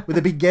year with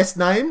a big guest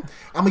name,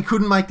 and we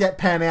couldn't make that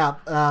pan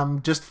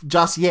out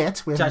just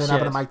yet. We haven't been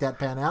able to make that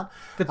pan out.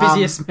 The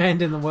busiest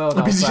man in the world.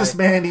 The busiest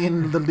man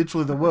in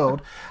literally the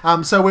world.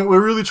 So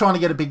we're really trying to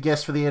get a big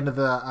guest for the end of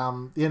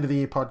the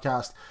year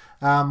podcast.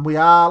 We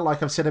are,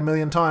 like I've said a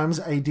million times,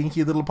 a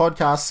dinky little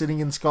podcast sitting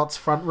in Scott's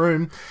front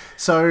room,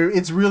 so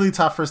it's really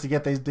tough for us to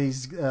get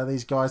these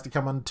guys to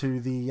come onto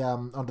the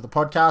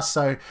podcast.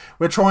 So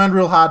we're trying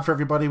real hard for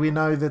everybody. We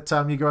know that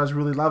you guys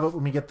really love it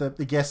when we get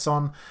the guests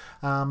on.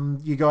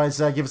 You guys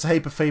give us a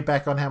heap of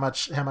feedback on how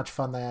much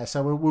fun they are.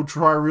 So we'll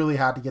try really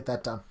hard to get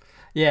that done.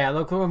 Yeah,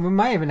 look, we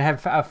may even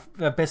have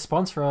a best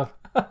sponsor of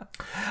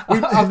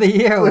the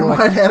year. We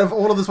might out of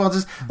all of the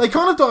sponsors. They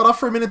kind of died off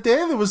for a minute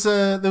there. There was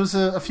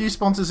a few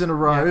sponsors in a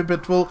row,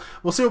 but we'll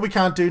see what we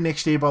can't do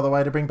next year, by the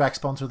way, to bring back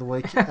sponsor of the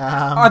week.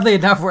 Oddly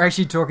enough, we're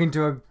actually talking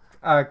to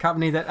a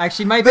company that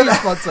actually may be a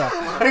sponsor.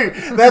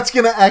 That's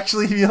going to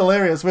actually be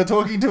hilarious. We're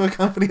talking to a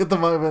company at the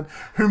moment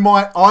who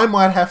I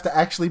might have to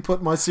actually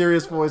put my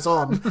serious voice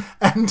on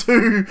and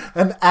do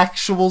an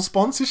actual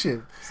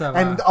sponsorship. So,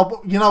 and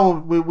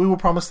we will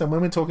promise them when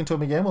we're talking to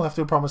them again. We'll have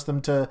to promise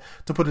them to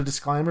put a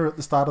disclaimer at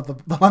the start of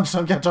the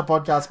Lunchtime Catch Up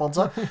podcast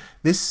sponsor.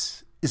 This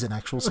is an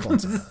actual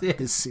sponsor.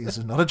 This is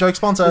not a joke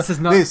sponsor.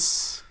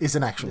 This is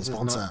an actual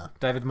sponsor.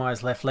 David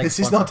Meyer's left leg. This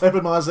is not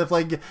David Meyer's left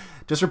leg.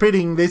 Just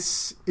repeating,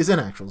 this is an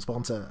actual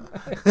sponsor.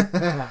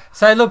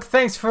 So look,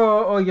 thanks for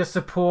all your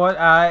support.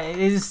 It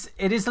is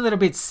a little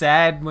bit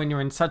sad when you're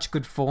in such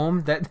good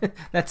form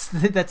that's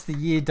the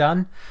year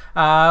done.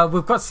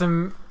 We've got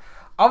some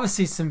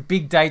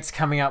big dates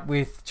coming up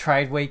with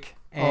Trade Week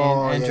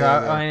and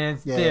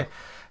draft.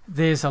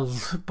 There's a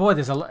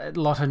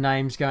lot of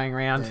names going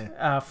around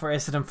for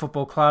Essendon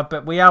Football Club,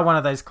 but we are one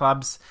of those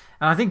clubs,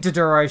 and I think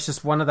Dodoro is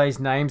just one of those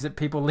names that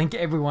people link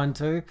everyone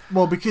to.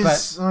 Well,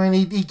 because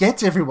he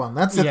gets everyone.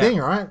 That's the thing,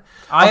 right?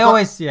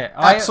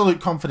 Absolute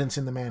confidence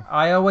in the man.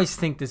 I always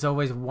think there's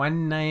always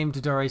one name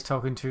Dodoro's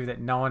talking to that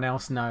no one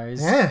else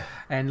knows. Yeah.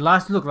 And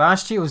last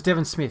year it was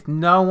Devon Smith.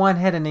 No one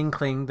had an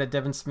inkling that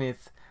Devon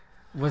Smith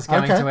was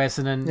going to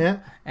Essendon. Yeah.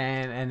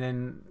 And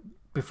then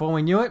before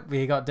we knew it,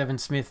 we got Devon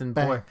Smith, and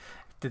boy,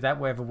 did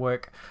that ever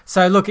work.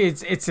 So look,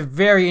 it's a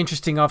very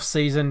interesting off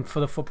season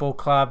for the football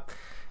club.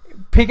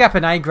 Pick up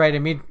an A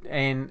grade mid,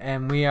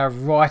 and we are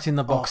right in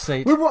the box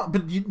seat. We're right,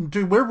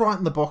 we're right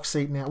in the box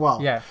seat now. Well,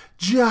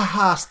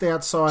 just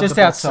outside. Just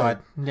outside,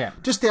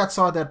 just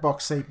outside that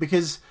box seat.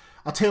 Because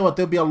I tell you what,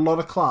 there'll be a lot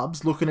of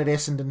clubs looking at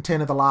Essendon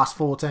 10 of the last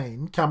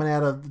 14 coming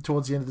out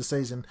towards the end of the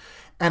season,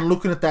 and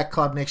looking at that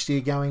club next year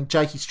going,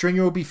 Jakey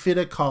Stringer will be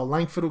fitter, Kyle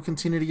Langford will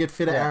continue to get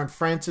fitter, Aaron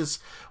Francis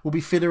will be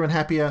fitter and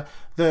happier.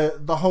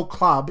 The whole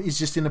club is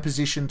just in a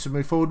position to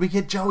move forward. We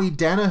get Joey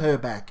Danaher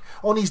back.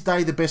 On his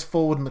day, the best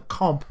forward in the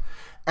comp.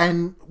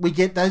 And we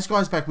get those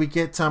guys back. We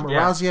get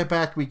Orazio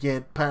back. We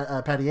get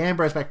Paddy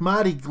Ambrose back.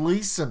 Marty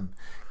Gleeson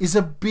is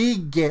a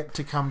big get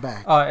to come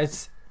back. Oh,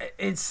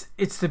 it's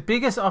the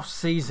biggest off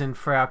season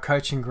for our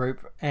coaching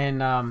group, and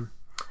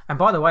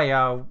by the way,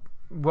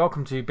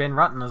 welcome to Ben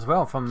Rutten as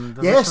well from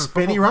the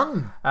Benny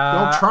Rutten,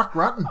 the old truck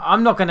Rutten.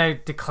 I'm not going to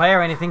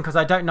declare anything because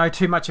I don't know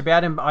too much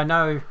about him. But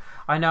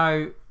I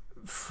know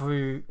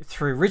through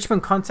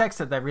Richmond contacts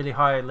that they really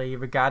highly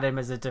regard him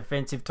as a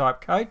defensive type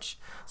coach.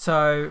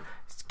 So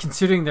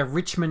considering the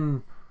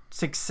Richmond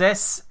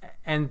success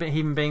and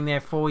him being there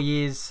 4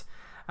 years.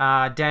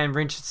 Dan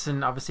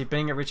Richardson, obviously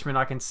being at Richmond,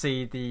 I can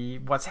see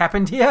what's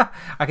happened here.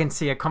 I can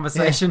see a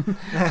conversation.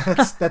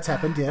 Yeah. That's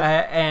happened,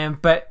 yeah.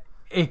 But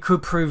it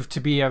could prove to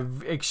be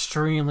an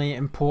extremely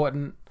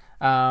important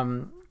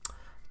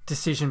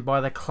decision by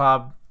the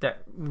club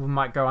that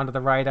might go under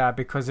the radar,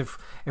 because if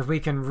we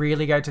can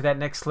really go to that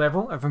next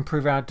level of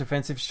improve our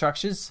defensive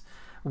structures,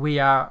 we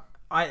are.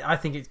 I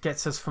think it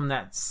gets us from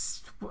that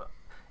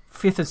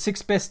 5th or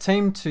 6th best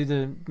team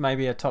to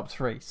maybe a top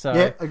 3. So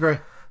yeah, agree.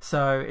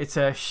 So it's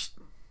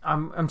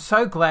I'm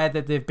so glad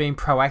that they've been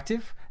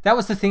proactive. That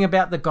was the thing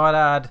about the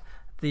Goddard,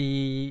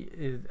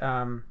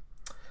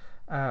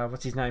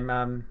 what's his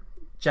name,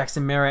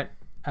 Jackson Merritt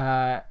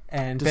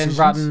and Decisions,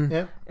 Ben Rutten.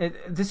 yep.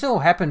 This all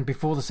happened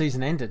before the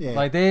season ended. Yeah.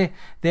 Like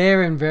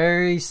they're in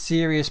very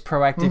serious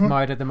proactive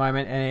mode at the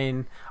moment,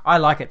 and I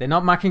like it. They're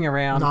not mucking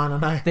around.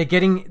 No.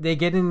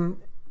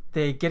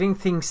 They're getting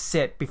things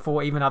set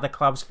before even other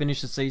clubs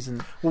finish the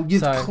season. Well,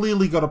 you've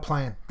clearly got a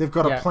plan. They've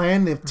got a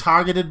plan. They've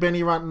targeted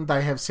Benny Rutten.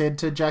 They have said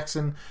to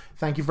Jackson,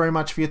 "Thank you very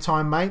much for your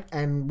time, mate.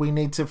 And we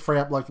need to free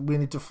up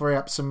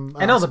some."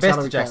 And all the best to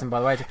salary Jackson, cap." by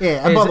the way.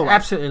 Yeah, and by the way,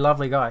 absolutely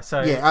lovely guy.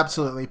 So yeah,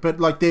 absolutely. But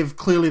like they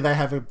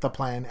have the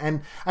plan.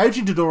 And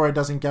Adrian Dodoro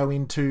doesn't go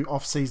into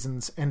off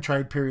seasons and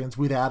trade periods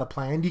without a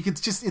plan.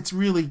 It's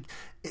really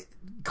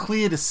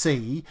clear to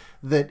see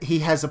that he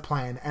has a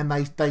plan, and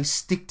they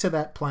stick to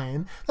that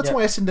plan. That's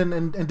why Essendon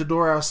and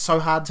Dodoro are so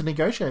hard to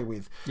negotiate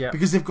with,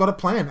 because they've got a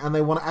plan and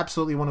they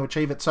absolutely want to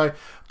achieve it. So,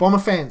 Bomber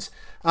fans,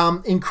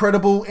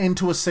 incredible end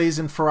to a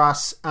season for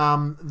us.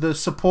 The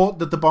support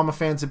that the Bomber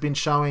fans have been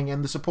showing,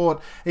 and the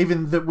support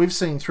even that we've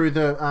seen through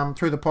the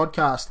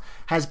podcast,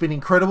 has been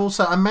incredible.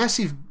 So, a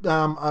massive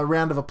a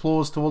round of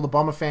applause to all the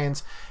Bomber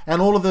fans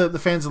and all of the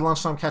fans of the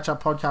Lunchtime Catch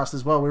Up podcast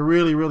as well. We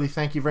really, really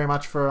thank you very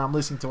much for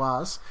listening to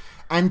us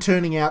and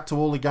turning out to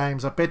all the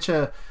games. I bet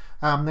you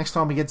next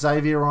time we get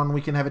Xavier on,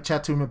 we can have a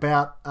chat to him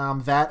about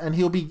that, and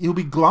he'll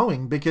be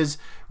glowing, because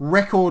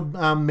record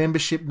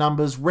membership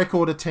numbers,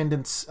 record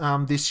attendance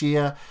this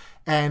year,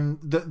 and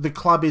the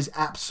club is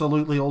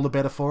absolutely all the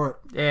better for it.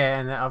 Yeah,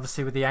 and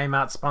obviously with the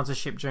Amart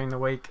sponsorship during the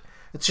week,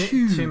 it's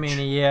huge. 2 million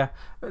a year.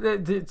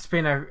 It's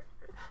been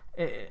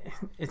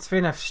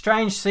a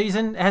strange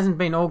season. It hasn't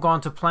been all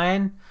gone to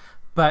plan.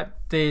 But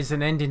there's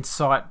an end in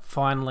sight,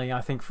 finally,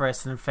 I think, for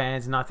Essendon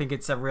fans, and I think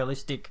it's a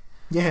realistic...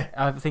 Yeah.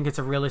 I think it's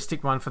a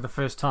realistic one for the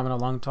first time in a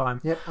long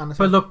time. Yep, understand.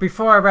 But look,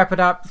 before I wrap it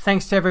up,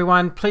 thanks to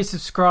everyone. Please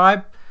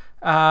subscribe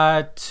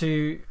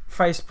to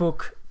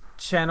Facebook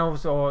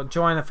channels, or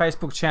join the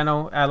Facebook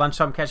channel,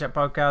 Lunchtime Catch Up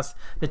Podcast,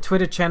 the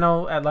Twitter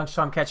channel at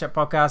Lunchtime Catch Up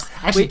Podcast.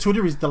 Actually,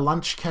 Twitter is the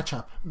Lunch Catch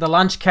Up. The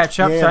Lunch Catch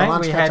Up. Yeah, the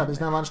Lunch Catch Up.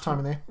 There's no lunchtime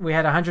in there. We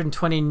had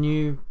 120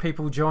 new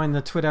people join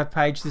the Twitter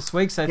page this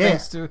week, so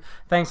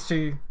thanks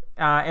to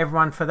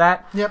everyone for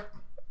that. Yep.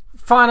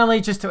 Finally,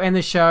 just to end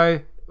the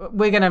show,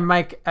 we're going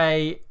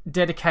to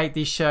dedicate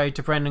this show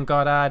to Brendan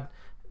Goddard.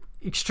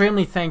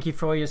 Extremely thank you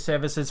for all your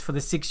services, for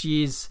the 6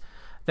 years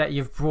that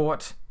you've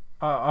brought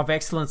of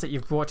excellence that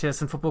you've brought to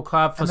Essendon Football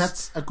Club. And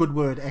that's a good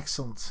word,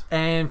 excellence.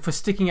 And for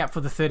sticking up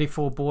for the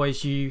 34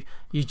 boys. You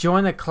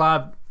joined the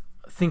club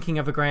thinking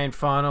of a grand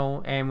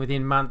final, and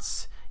within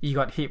months you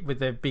got hit with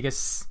the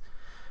biggest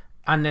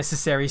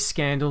unnecessary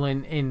scandal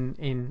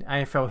in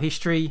AFL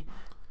history.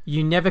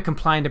 You never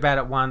complained about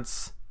it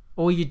once.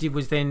 All you did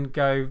was then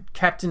go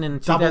captain in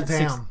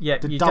 2006. Yeah,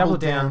 you doubled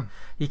down.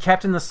 You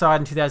captained the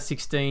side in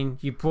 2016.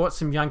 You brought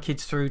some young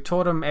kids through,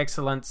 taught them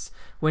excellence.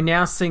 We're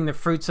now seeing the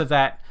fruits of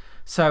that.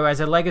 So as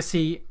a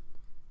legacy,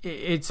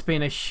 it's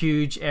been a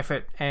huge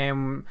effort.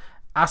 And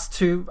us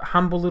two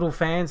humble little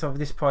fans of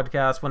this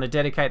podcast want to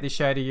dedicate this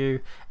show to you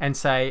and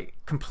say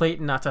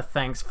complete and utter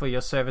thanks for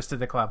your service to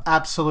the club.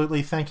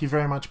 Absolutely. Thank you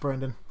very much,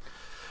 Brendan.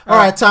 All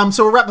right, so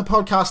we'll wrap the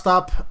podcast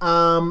up.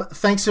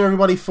 Thanks to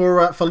everybody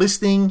for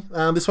listening.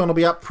 This one will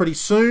be up pretty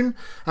soon.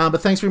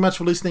 But thanks very much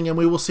for listening, and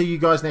we will see you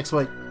guys next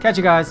week. Catch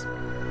you guys.